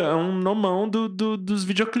cara, é um nomão dos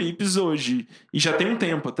videoclipes hoje. E já tem um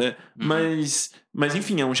tempo até. Mas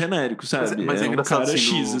enfim, é um genérico, sabe? Mas é um engraçado, cara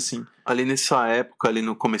assim, X, assim. Ali nessa época, ali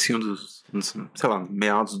no comecinho sei lá,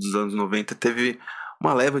 meados dos anos 90, teve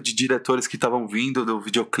uma leva de diretores que estavam vindo do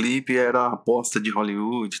videoclipe, era a aposta de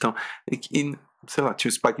Hollywood, então... sei lá, tinha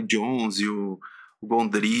o Spike Jonze e o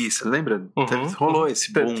Gondry, você lembra? Rolou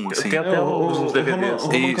esse boom, assim. Tem até uns DVDs. O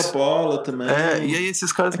Roman Coppola também. E aí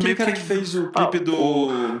esses caras aquele cara que fez o clipe do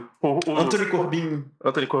Anthony Corbin.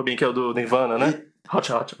 Anthony Corbin, que é o do Nirvana, né? Hot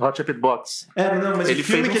Chip Box. Mas ele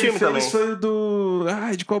fez um filme também. Foi do...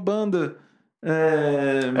 de qual banda?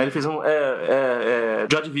 Ele fez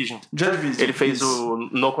Joy Division. Ele fez o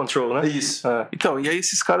No Control, né? Isso. Então, e aí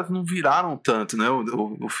esses caras não viraram tanto, né?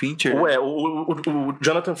 O Fincher. O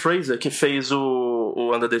Jonathan Fraser, que fez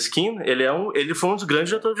o Under the Skin, ele foi um dos grandes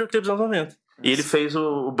diretores de videoclipes dos anos 90. E ele fez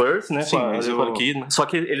o Birth, né? Sim, com a Nicole Kidman. Só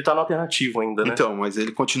que ele tá no alternativo ainda, né? Então, mas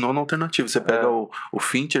ele continuou no alternativo. Você pega o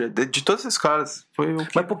Fincher, de todos esses caras, foi o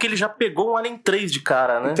que... Mas porque ele já pegou o Alien 3 de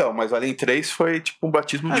cara, né? Então, mas o Alien 3 foi tipo um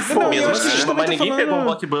batismo de não, fogo. eu acho que a gente Mas também ninguém tá pegou um falando...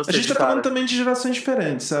 blockbuster A gente de tá falando cara. também de gerações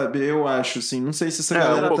diferentes, sabe? Eu acho, assim. Não sei se essa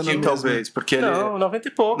galera um tá na pouquinho mesma. talvez, porque ele... Não, 90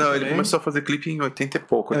 e pouco. Não, ele também. começou a fazer clipe em 80 e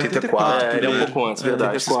pouco, 84. 84. Ele é um pouco antes,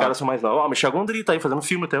 verdade. Esses 84. caras são mais novos. Ó, Michel Gondry tá aí fazendo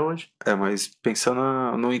filme até hoje. Mas pensando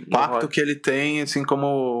no impacto que ele tem, assim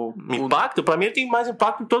como... Impacto? Pra mim ele tem mais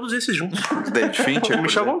impacto que todos esses juntos. David Fincher. O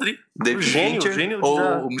Michel Gondry. David Gênio, Fincher gênio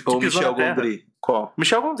ou que pisou Michel na terra. Gondry? Qual?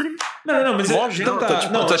 Michel Gondry. Não, mas Mó é, gênio, não, tá,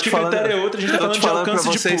 não, tô acho te que o falando- critério é outro, a gente tá Eu tô falando te de falando pra alcance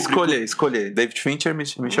de você público. escolher David Fincher e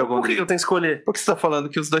Michel Por que Gondry. eu tenho que escolher? Porque você tá falando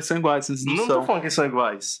que os dois são iguais, eles não Não são. tô falando que eles são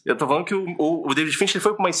iguais. Eu tô falando que o David Fincher ele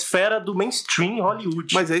foi pra uma esfera do mainstream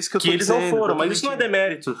Hollywood. Mas é isso que eu tô que eles dizendo, não foram, mas exatamente. isso não é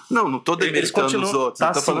demérito. Não tô Eles demeritando os continuam- outros. Tá,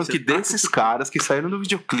 eu tô sim, falando você que tá desses caras que saíram no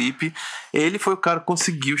videoclipe, ele foi o cara que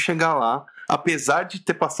conseguiu chegar lá, apesar de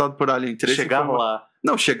ter passado por Alien 3. Chegar lá.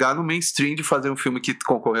 Não, chegar no mainstream de fazer um filme que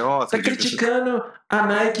concorreu ao Oscar. Tá criticando a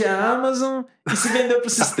Nike e a Amazon e se vendeu pro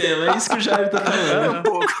sistema. É isso que o Jair tá falando. Um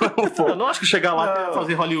pouco. Eu não acho que chegar lá é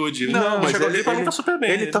fazer Hollywood. Não, mas chegou ali ele- pra mim tá super bem.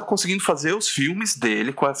 Ele tá conseguindo fazer os filmes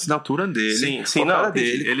dele com a assinatura dele. Sim, com a não, cara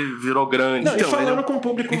dele. ele virou grande. Não, Então, e falando ele- com o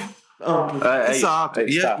público amplo. Exato. É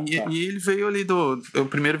isso, tá. E ele veio ali o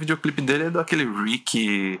primeiro videoclipe dele é daquele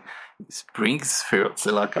Rick Springsfield,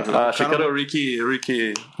 sei lá, cara. Achei que era o Rick.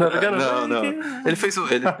 Não.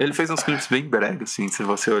 Ele fez uns clipes bem brega, assim, se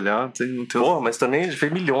você olhar, não tem Porra, mas também ele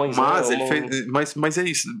fez milhões. Mas né? ele fez. Mas é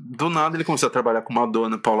isso. Do nada ele começou a trabalhar com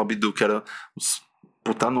Madonna, Paula Abdul, que era os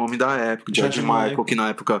puta nome da época, George Michael, que na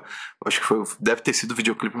época acho que deve ter sido o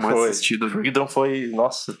videoclipe mais assistido. Freedom foi.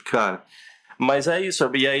 Nossa. Cara. Mas é isso.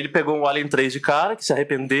 E aí ele pegou o Alien 3 de cara, que se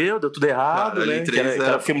arrependeu, deu tudo errado, Cara, né? Alien Que 3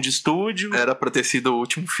 era filme de estúdio. Era pra ter sido o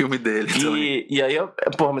último filme dele também. E aí,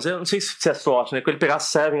 porra, mas eu não sei se é sorte, né? Quando ele pegar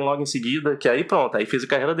Seven logo em seguida, que aí pronto, aí fez a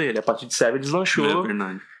carreira dele. A partir de Seven deslanchou. É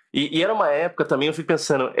verdade. E era uma época também, eu fico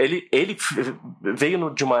pensando, ele veio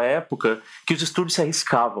de uma época que os estúdios se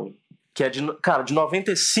arriscavam. Que é de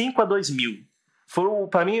 95 a 2000.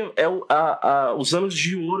 Pra mim, os anos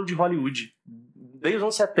de ouro de Hollywood. Desde os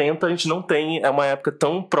anos 70 a gente não tem uma época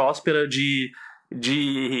tão próspera de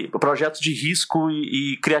projetos de risco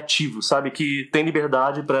e criativos, sabe? Que tem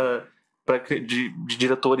liberdade de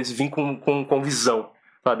diretores vir com visão,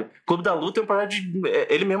 sabe? Clube da Luta é um projeto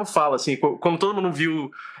ele mesmo fala, assim, como todo mundo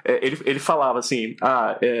viu, ele falava assim,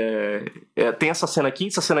 tem essa cena aqui,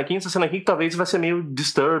 que talvez vai ser meio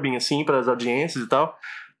disturbing, assim, para as audiências e tal,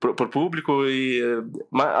 pro público, e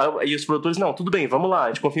os produtores, não, tudo bem, vamos lá, a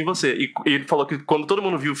gente confia em você. E ele falou que quando todo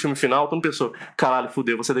mundo viu o filme final, todo mundo pensou, caralho,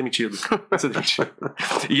 fudeu, vou ser demitido.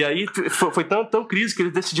 E aí foi tão crise que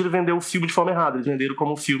eles decidiram vender o filme de forma errada. Eles venderam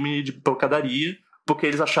como um filme de pancadaria, porque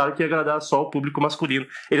eles acharam que ia agradar só o público masculino.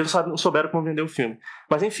 Eles não souberam como vender o filme.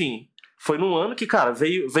 Mas enfim, foi num ano que, cara,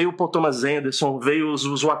 veio o Paul Thomas Anderson, veio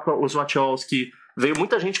os Wachowski, veio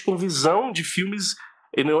muita gente com visão de filmes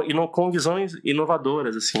com visões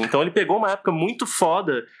inovadoras, assim. Então ele pegou uma época muito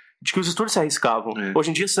foda de que os estúdios se arriscavam. Hoje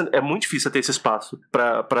em dia é muito difícil ter esse espaço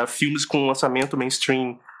pra filmes com lançamento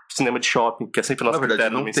mainstream, cinema de shopping, que é sempre o nosso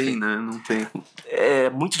critério. Na verdade, não tem, né? Não tem. É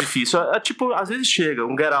muito difícil. Tipo, às vezes chega,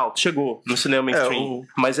 um Get Out chegou no cinema mainstream,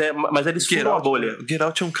 mas eles fumam a bolha. O Get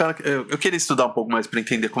Out é um cara que eu queria estudar um pouco mais pra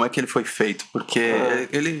entender como é que ele foi feito, porque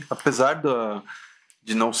ele, apesar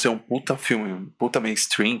de não ser um puta filme, um puta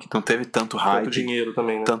mainstream, que não teve tanto hype, tanto dinheiro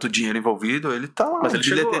também, né? Tanto dinheiro envolvido, ele tá lá. Mas ele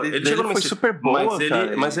chegou foi super boa,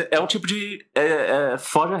 cara. Mas é um tipo de...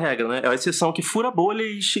 foge a regra, né? É a exceção que fura a bolha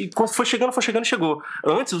e quando foi chegando, chegou.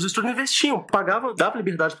 Antes, os estúdios investiam, dava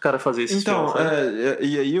liberdade pro cara fazer esses filmes.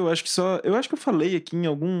 E aí eu acho que eu falei aqui em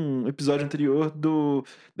algum episódio anterior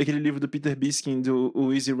daquele livro do Peter Biskin,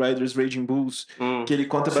 o Easy Riders Raging Bulls, que ele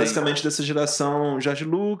conta basicamente dessa geração George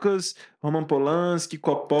Lucas, Roman Polanski,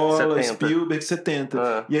 Coppola, 70. Spielberg,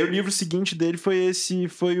 70. E aí o livro seguinte dele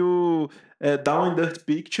foi o Down and Dirt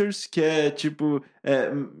Pictures, que é tipo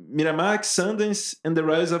Miramax, Sundance and the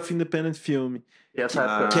Rise of Independent Film. Que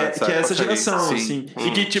é essa geração, assim.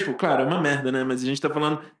 E que, tipo, claro, é uma merda, né? Mas a gente tá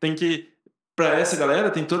falando, pra essa galera,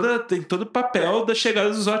 tem todo o papel da chegada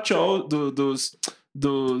dos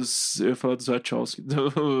eu ia falar dos Wachowski,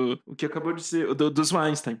 o que acabou de ser, dos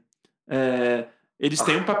Weinstein. Eles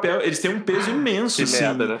têm um papel, eles têm um peso imenso, que assim.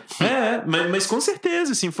 merda, né? Mas com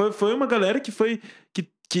certeza, assim, foi uma galera que foi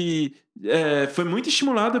muito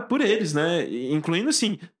estimulada por eles, né? Incluindo,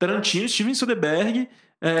 assim, Tarantino, Steven Soderbergh.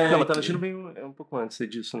 Não, mas Tarantino veio um pouco antes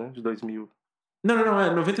disso, né? De 2000. Não,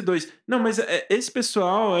 é 92. Não, mas esse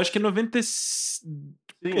pessoal, acho que é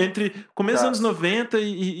entre começo dos anos 90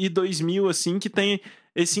 e 2000, assim, que tem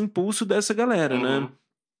esse impulso dessa galera, né?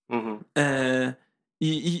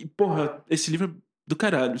 Porra, esse livro é do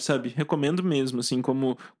caralho, sabe? Recomendo mesmo, assim,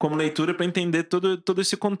 como leitura pra entender todo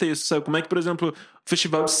esse contexto, sabe? Como é que, por exemplo, o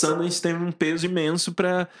Festival de Sundance tem um peso imenso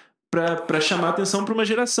pra chamar atenção pra uma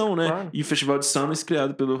geração, né? Claro. E o Festival de Sundance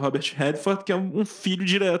criado pelo Robert Redford, que é um filho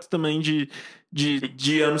direto também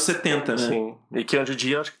de anos 70, né? Sim, e que hoje em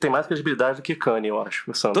dia acho que tem mais credibilidade do que Cannes, eu acho,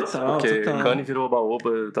 o Sundance. Porque Cannes virou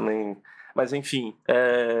oba-oba também. Mas enfim,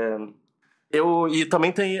 e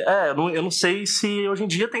também tem. Eu não sei se hoje em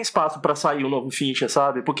dia tem espaço pra sair um novo Fincher,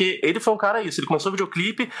 sabe? Porque ele foi um cara isso. Ele começou o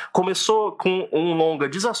videoclipe, começou com um longa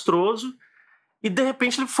desastroso, e de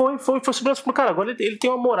repente ele foi subindo pro cara. Agora ele tem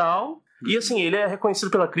uma moral, e assim, ele é reconhecido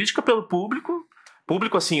pela crítica, pelo público.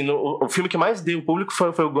 Público, assim, o filme que mais deu público foi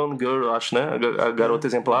o Gone Girl, eu acho, né? A Garota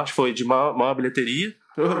Exemplar, acho que foi de maior bilheteria.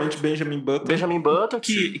 Provavelmente Benjamin Button,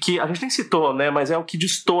 que a gente nem citou, né? Mas é o que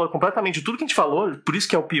destoa completamente tudo que a gente falou, por isso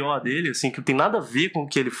que é o pior dele, assim, que não tem nada a ver com o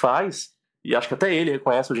que ele faz, e acho que até ele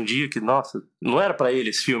reconhece hoje em dia que, nossa, não era pra ele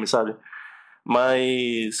esse filme, sabe?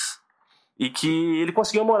 Mas... E que ele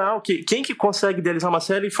conseguiu a moral. Quem que consegue idealizar uma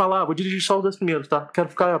série e falar, vou dirigir só os 2 primeiros, tá? Não quero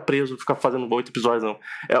ficar preso, ficar fazendo 8 episódios, não.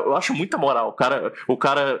 Eu acho muita moral. O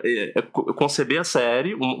cara conceber a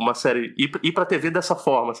série, uma série, ir pra TV dessa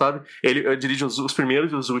forma, sabe? Ele dirige os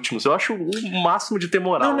primeiros e os últimos. Eu acho o máximo de ter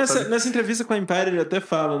moral. Não, nessa entrevista com a Empire ele até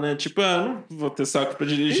fala, né? Tipo, não vou ter saco pra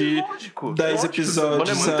dirigir 10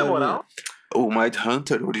 episódios. Não é muita moral. O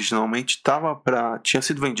Mindhunter originalmente tinha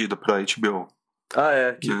sido vendido pra HBO.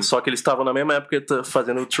 Só que eles estavam na mesma época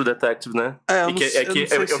fazendo o True Detective, né?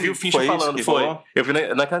 Eu vi o Fincher falando, eu vi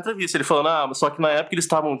naquela entrevista, ele falando, só que na época eles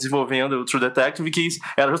estavam desenvolvendo o True Detective, que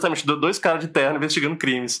era justamente 2 caras de terno investigando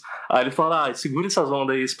crimes. Aí ele falou, segura essas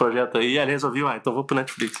ondas aí, esse projeto aí, aí ele resolveu, então vou pro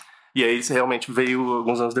Netflix. E aí isso realmente veio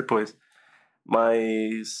alguns anos depois.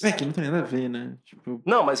 Mas... que não tem nada a ver, né? Tipo...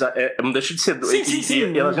 Não, mas não deixa de ser...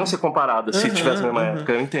 Sim, elas iam ser comparadas se tivesse na mesma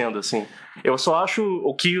época, eu entendo, assim. Eu só acho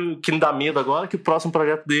o que me dá medo agora é que o próximo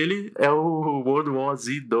projeto dele é o World War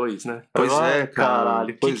Z 2, né? Pois cara.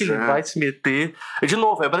 Caralho, o que ele vai se meter... De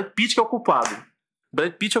novo, é Brad Pitt que é o culpado.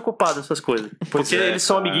 Brad Pitt é o culpado dessas coisas. Porque eles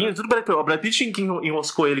são amiguinhos, tudo Brad Pitt. O Brad Pitt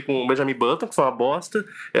enroscou ele com o Benjamin Button, que foi uma bosta,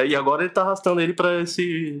 e agora ele tá arrastando ele pra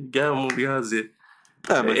esse Guerra Z.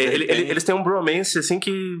 Eles têm um bromance assim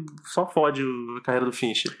que só fode a carreira do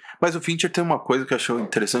Fincher. Mas o Fincher tem uma coisa que eu acho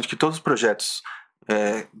interessante, que todos os projetos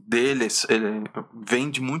deles ele vem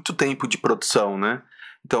de muito tempo de produção, né?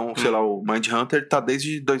 Então, sei lá, o Mindhunter tá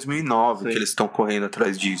desde 2009 que eles estão correndo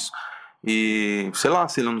atrás disso. E, sei lá,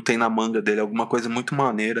 se ele não tem na manga dele alguma coisa muito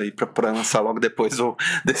maneira aí pra lançar logo depois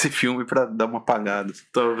desse filme pra dar uma apagada.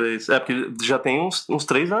 Talvez. Porque já tem uns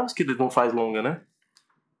 3 anos que ele não faz longa, né?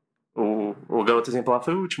 O Garota Exemplar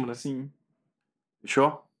foi o último, né? Sim.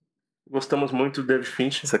 Fechou? Gostamos muito do David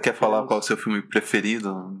Fincher. Você quer falar qual é o seu filme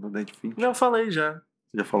preferido do David Fincher? Não, eu falei já.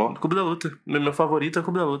 Você já falou? Clube da Luta. Meu favorito é o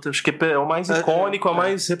Clube da Luta. Acho que é o mais icônico, é o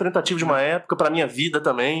mais representativo de uma época, pra minha vida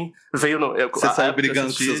também. Você saiu brigando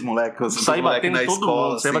com seus moleques. Saí batendo em todo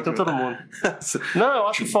mundo. Saí batendo todo mundo. Não, eu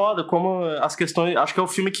acho foda como as questões... Acho que é o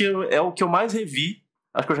filme que é o que eu mais revi.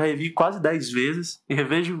 Acho que eu já revi quase 10 vezes. E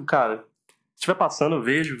revejo, cara... Se estiver passando, eu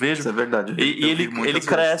vejo. Isso é verdade. E ele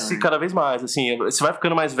cresce cada vez mais, assim. Você vai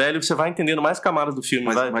ficando mais velho, você vai entendendo mais camadas do filme.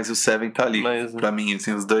 Mas o Seven tá ali, pra mim,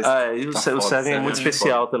 assim, os dois. E o Seven é muito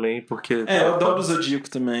especial também, porque... eu adoro o Zodíaco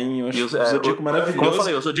também, eu acho o Zodíaco maravilhoso. Como eu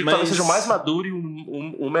falei, o Zodíaco talvez seja o mais maduro e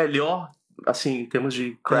o melhor, assim, em termos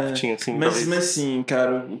de crafting, assim. Mas sim,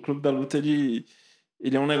 cara, o Clube da Luta, ele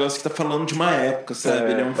é um negócio que tá falando de uma época,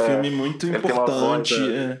 sabe? Ele é um filme muito importante.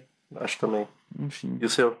 Acho também. Enfim. E o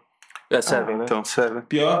seu? Seven, né? Então, Seven.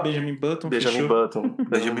 Pior, Benjamin Button. Benjamin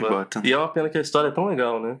Button. E é uma pena que a história é tão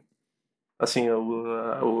legal, né? Assim,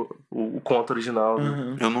 o conto original.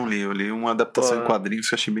 Uhum. Eu não li, eu li uma adaptação em quadrinhos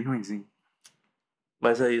que eu achei bem ruimzinho.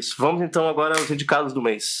 Mas é isso. Vamos então agora aos indicados do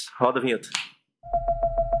mês. Roda a vinheta.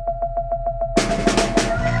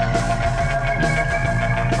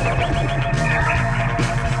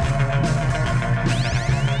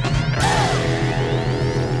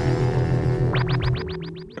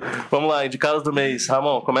 Vamos lá, indicados do mês.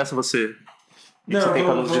 Ramon, começa você. O que você tem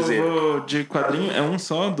pra nos dizer? Vou de quadrinho, é um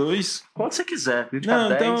só, 2? Quando você quiser. Indicar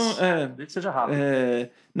 10, então, desde que seja rápido.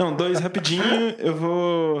 2 rapidinho. Eu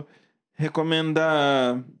vou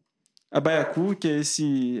recomendar a Baiacu, que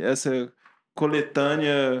é essa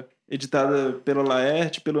coletânea editada pela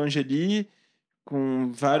Laerte, pelo Angeli,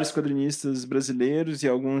 com vários quadrinistas brasileiros e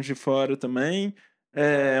alguns de fora também.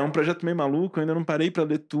 É um projeto meio maluco, eu ainda não parei para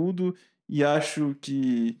ler tudo e acho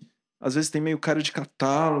que às vezes tem meio cara de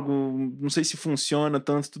catálogo, não sei se funciona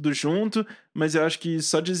tanto tudo junto, mas eu acho que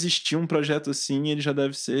só de existir um projeto assim, ele já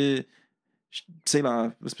deve ser, sei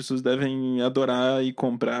lá, as pessoas devem adorar e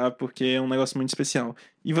comprar, porque é um negócio muito especial.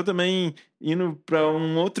 E vou também indo para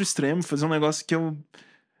um outro extremo, fazer um negócio que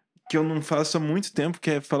eu não faço há muito tempo, que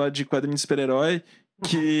é falar de quadrinhos de super-herói,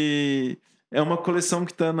 que é uma coleção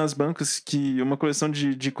que tá nas bancas, uma coleção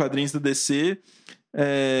de quadrinhos do DC,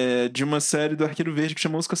 de uma série do Arqueiro Verde que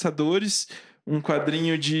chamou Os Caçadores, um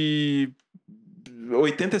quadrinho de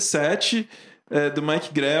 87, do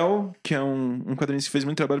Mike Grell, que é um quadrinho que fez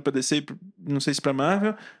muito trabalho para DC, não sei se para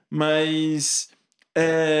Marvel, mas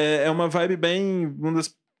é uma vibe bem... Uma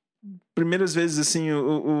das primeiras vezes, assim,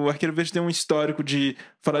 o Arqueiro Verde tem um histórico de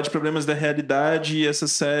falar de problemas da realidade, e essa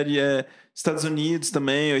série é Estados Unidos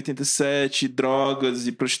também, 87, drogas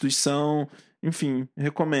e prostituição, enfim,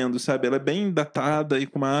 recomendo, sabe? Ela é bem datada e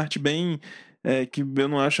com uma arte bem... que eu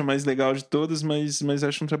não acho a mais legal de todas, mas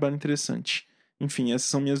acho um trabalho interessante. Enfim, essas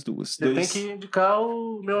são minhas duas. Você tem que indicar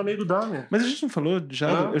o Meu Amigo Dahmer. Mas a gente não falou já?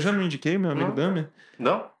 Não. Eu já não indiquei o Meu Amigo Dahmer?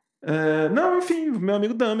 Não? Não, enfim, o Meu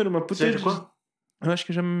Amigo Dahmer, uma puta... Eu acho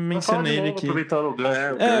que eu já mencionei ele aqui. Aproveitando o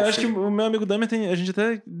gancho. Eu acho que o Meu Amigo Dahmer a gente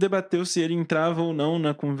até debateu se ele entrava ou não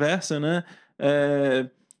na conversa, né?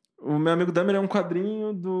 O Meu Amigo Dahmer é um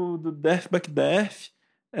quadrinho do Death Back Death.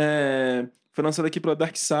 Foi lançado aqui pela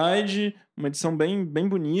Dark Side, uma edição bem, bem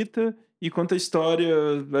bonita, e conta a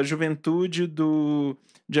história da juventude do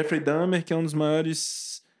Jeffrey Dahmer, que é um dos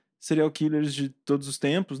maiores serial killers de todos os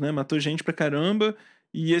tempos, né? Matou gente pra caramba.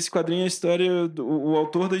 E esse quadrinho é a história... O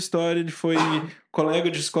autor da história, ele foi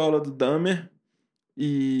colega de escola do Dahmer.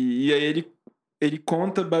 E aí ele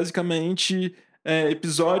conta, basicamente,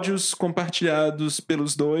 episódios compartilhados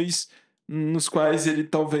pelos dois, nos quais ele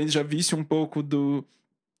talvez já visse um pouco do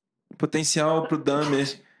potencial pro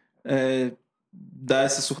Dahmer dar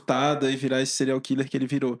essa surtada e virar esse serial killer que ele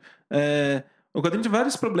virou. O quadrinho tem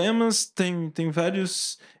vários problemas, tem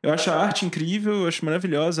vários... Eu acho a arte incrível, eu acho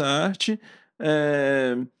maravilhosa a arte...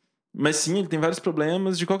 mas sim, ele tem vários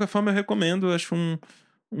problemas. De qualquer forma, eu recomendo. Eu acho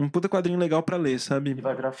um puta quadrinho legal pra ler, sabe? E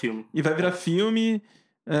vai virar filme.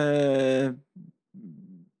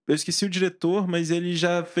 Eu esqueci o diretor, mas ele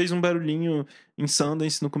já fez um barulhinho em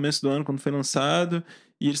Sundance no começo do ano, quando foi lançado.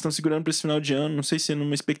 E eles estão segurando pra esse final de ano. Não sei se é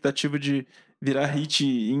numa expectativa de virar hit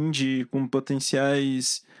indie com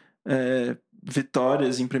potenciais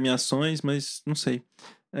vitórias em premiações, mas não sei.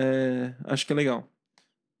 Acho que é legal.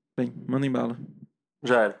 Bem, mandem bala.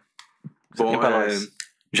 Já era. Bom,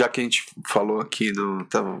 já que a gente falou aqui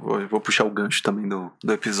eu vou puxar o gancho também do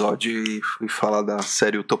episódio e falar da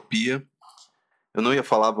série Utopia. Eu não ia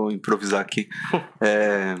falar, vou improvisar aqui.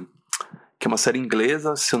 Que é uma série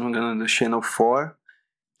inglesa, se eu não me engano, do Channel 4,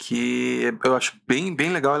 que eu acho bem,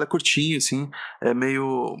 bem legal. Ela é curtinha, assim.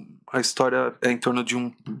 A história é em torno de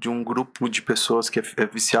um grupo de pessoas que é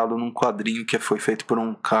viciado num quadrinho que foi feito por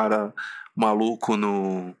um cara maluco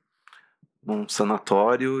num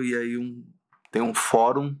sanatório, e aí tem um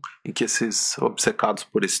fórum em que esses obcecados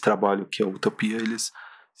por esse trabalho que é a Utopia, eles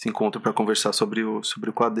se encontram para conversar sobre o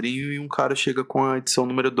quadrinho, e um cara chega com a edição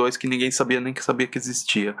número 2 que ninguém sabia nem que sabia que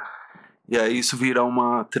existia. E aí isso vira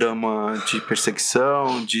uma trama de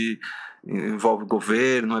perseguição, envolve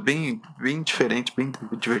governo, é bem, bem diferente, bem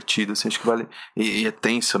divertido, assim, acho que vale, e é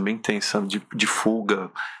tensa, bem tensa, de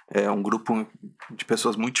fuga, é um grupo de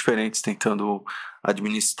pessoas muito diferentes tentando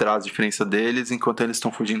administrar as diferenças deles enquanto eles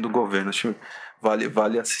estão fugindo do governo. Acho que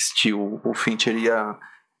vale assistir. O Fincher ia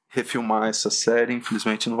refilmar essa série,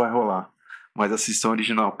 infelizmente não vai rolar, mas assistam a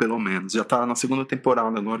original pelo menos, já tá na segunda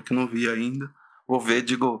temporada agora, que eu não vi ainda, vou ver,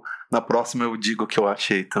 na próxima eu digo o que eu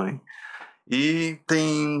achei também. E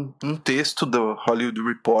tem um texto do Hollywood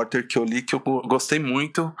Reporter que eu li, que eu gostei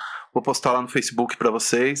muito. Vou postar lá no Facebook para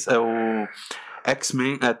vocês. É o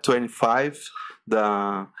X-Men at 25,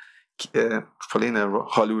 falei, né,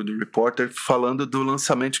 Hollywood Reporter, falando do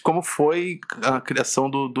lançamento, como foi a criação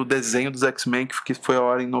do desenho dos X-Men, que foi a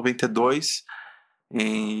hora em 92.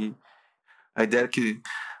 E a ideia era que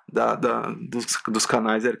dos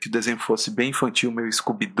canais era que o desenho fosse bem infantil, meio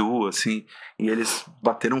Scooby-Doo, assim, e eles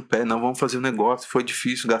bateram o pé, não, vamos fazer um negócio, foi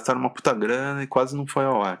difícil, gastaram uma puta grana e quase não foi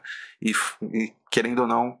ao ar. E querendo ou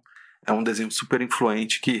não, é um desenho super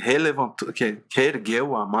influente que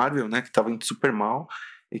reergueu a Marvel, né, que estava indo super mal,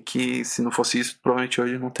 e que se não fosse isso, provavelmente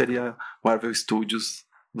hoje não teria Marvel Studios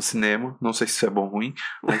no cinema. Não sei se isso é bom ou ruim,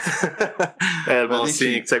 mas... bom,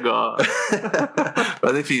 sim, que você gosta.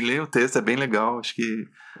 Mas enfim, leia o texto, é bem legal, acho que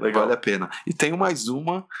vale a pena. E tenho mais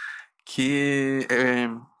uma que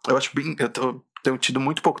eu acho bem... tenho tido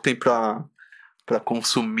muito pouco tempo para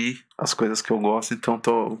consumir as coisas que eu gosto, então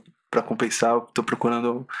tô pra compensar, eu tô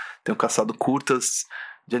procurando, tenho caçado curtas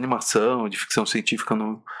de animação, de ficção científica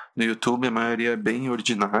no YouTube, a maioria é bem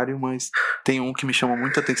ordinário, mas tem um que me chama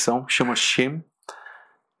muita atenção, chama Shem,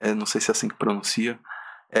 não sei se é assim que pronuncia,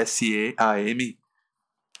 S-E-A-M,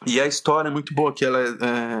 e a história é muito boa, que ela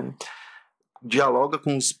dialoga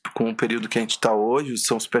com o período que a gente está hoje.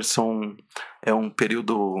 É um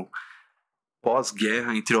período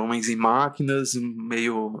pós-guerra entre homens e máquinas,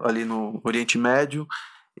 meio ali no Oriente Médio,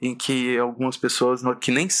 em que algumas pessoas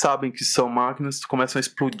que nem sabem que são máquinas começam a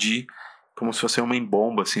explodir como se fosse uma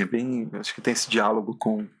bomba, assim, acho que tem esse diálogo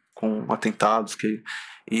com atentados,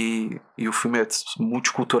 e o filme é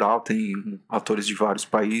multicultural, tem atores de vários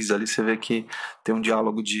países, ali você vê que tem um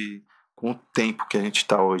diálogo com o tempo que a gente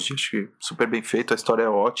está hoje. Acho que super bem feito, a história é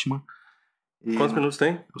ótima. Quantos minutos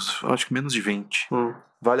tem? Acho que menos de 20.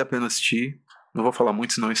 Vale a pena assistir. Não vou falar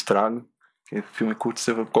muito, senão estraga. Porque filme curto,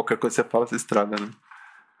 qualquer coisa que você fala, você estraga, né?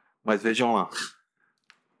 Mas vejam lá.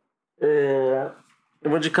 Eu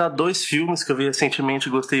vou indicar 2 filmes que eu vi recentemente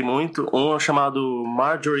e gostei muito. Um é chamado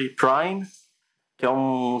Marjorie Prime, que é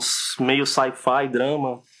um meio sci-fi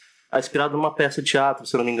drama, inspirado numa peça de teatro,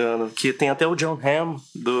 se eu não me engano, que tem até o John Hamm,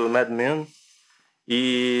 do Mad Men,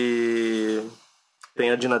 e tem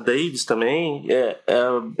a Dina Davis também. É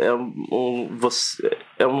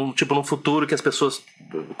um tipo num futuro que as pessoas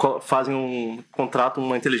contratam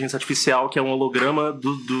uma inteligência artificial que é um holograma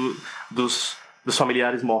dos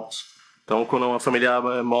familiares mortos. Então, quando uma família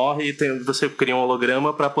morre, você cria um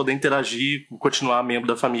holograma para poder interagir, continuar membro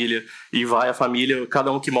da família. E vai a família,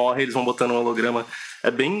 cada um que morre, eles vão botando um holograma. É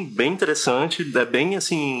bem interessante, é bem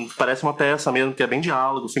assim, parece uma peça mesmo, que é bem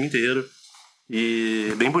diálogo o filme inteiro.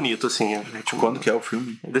 E bem bonito, assim. Quando que é o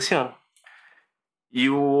filme? Desse ano. E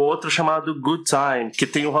o outro chamado Good Time, que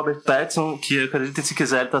tem o Robert Pattinson, que, acreditem se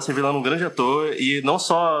quiser, ele tá se revelando um grande ator, e não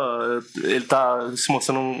só ele tá se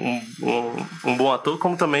mostrando um bom ator,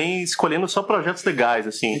 como também escolhendo só projetos legais,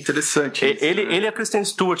 assim. Interessante. Ele e a Kristen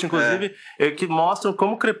Stewart, inclusive, que mostram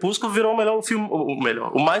como o Crepúsculo virou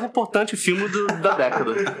o mais importante filme da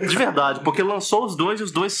década. De verdade, porque lançou os dois, e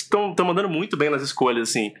os dois estão mandando muito bem nas escolhas,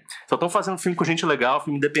 assim. Só estão fazendo filme com gente legal,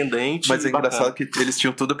 filme independente. Mas é engraçado que eles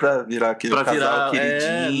tinham tudo pra virar aquele casal queridinho.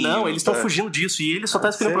 Não, eles estão fugindo disso, e ele só tá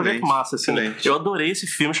escolhendo um projeto massa, assim. Excelente. Eu adorei esse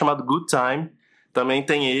filme chamado Good Time. Também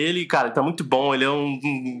tem ele, cara, ele tá muito bom. Ele é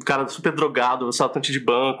um cara super drogado, assaltante de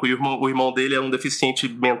banco, e o irmão dele é um deficiente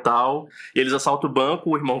mental. E eles assaltam o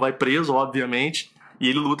banco, o irmão vai preso, obviamente, e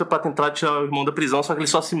ele luta pra tentar tirar o irmão da prisão, só que ele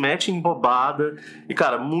só se mete em bobada. E,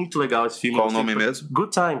 cara, muito legal esse filme. Qual o nome mesmo?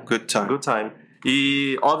 Good Time. Good Time. Good Time.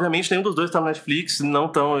 E, obviamente, nenhum dos dois tá no Netflix, não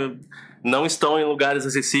estão em lugares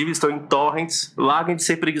acessíveis, estão em torrents. Larguem de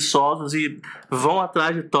ser preguiçosos e vão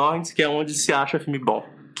atrás de torrents, que é onde se acha filme bom.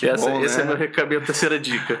 Esse é meu recado, minha terceira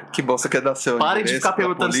dica. Que bom, você quer dar seu Parem de ficar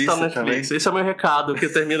perguntando se tá no Netflix. Também. Esse é o meu recado, que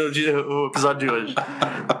termina o episódio de hoje.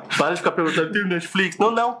 Parem de ficar perguntando, tem Netflix?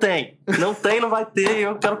 Não tem. Não tem, não vai ter.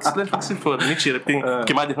 Eu quero que o Netflix se foda. Mentira,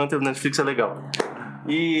 porque Mind Hunter no Netflix é legal.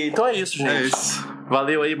 Então é isso, gente. É isso.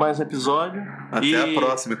 Valeu aí, mais um episódio. Até a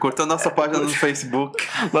próxima. Curta a nossa página no Facebook.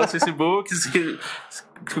 Nosso Facebook. Se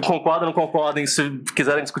concordam, não concordem, se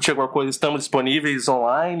quiserem discutir alguma coisa, estamos disponíveis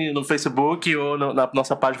online no Facebook ou na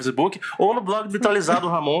nossa página do Facebook ou no blog Vitalizado do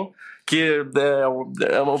Ramon, que é um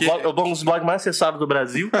dos blogs mais acessados do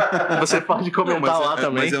Brasil. Você pode comentar lá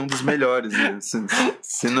também. Mas é um dos melhores, né?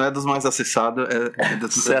 Se não é dos mais acessados,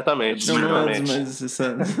 certamente. Não é dos mais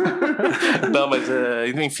acessados. Não, mas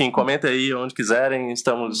enfim, comenta aí onde quiserem.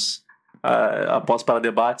 Estamos após para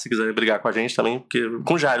debate, se quiserem brigar com a gente também, porque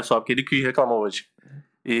com o Jairo só, porque ele que reclamou hoje.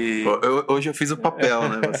 Hoje eu fiz o papel,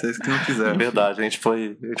 né? Vocês que não quiseram. Verdade, a gente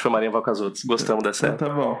foi Marinha Val com as outras. Gostamos da série. Tá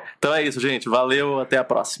bom. Então é isso, gente. Valeu, até a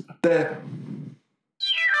próxima. Até.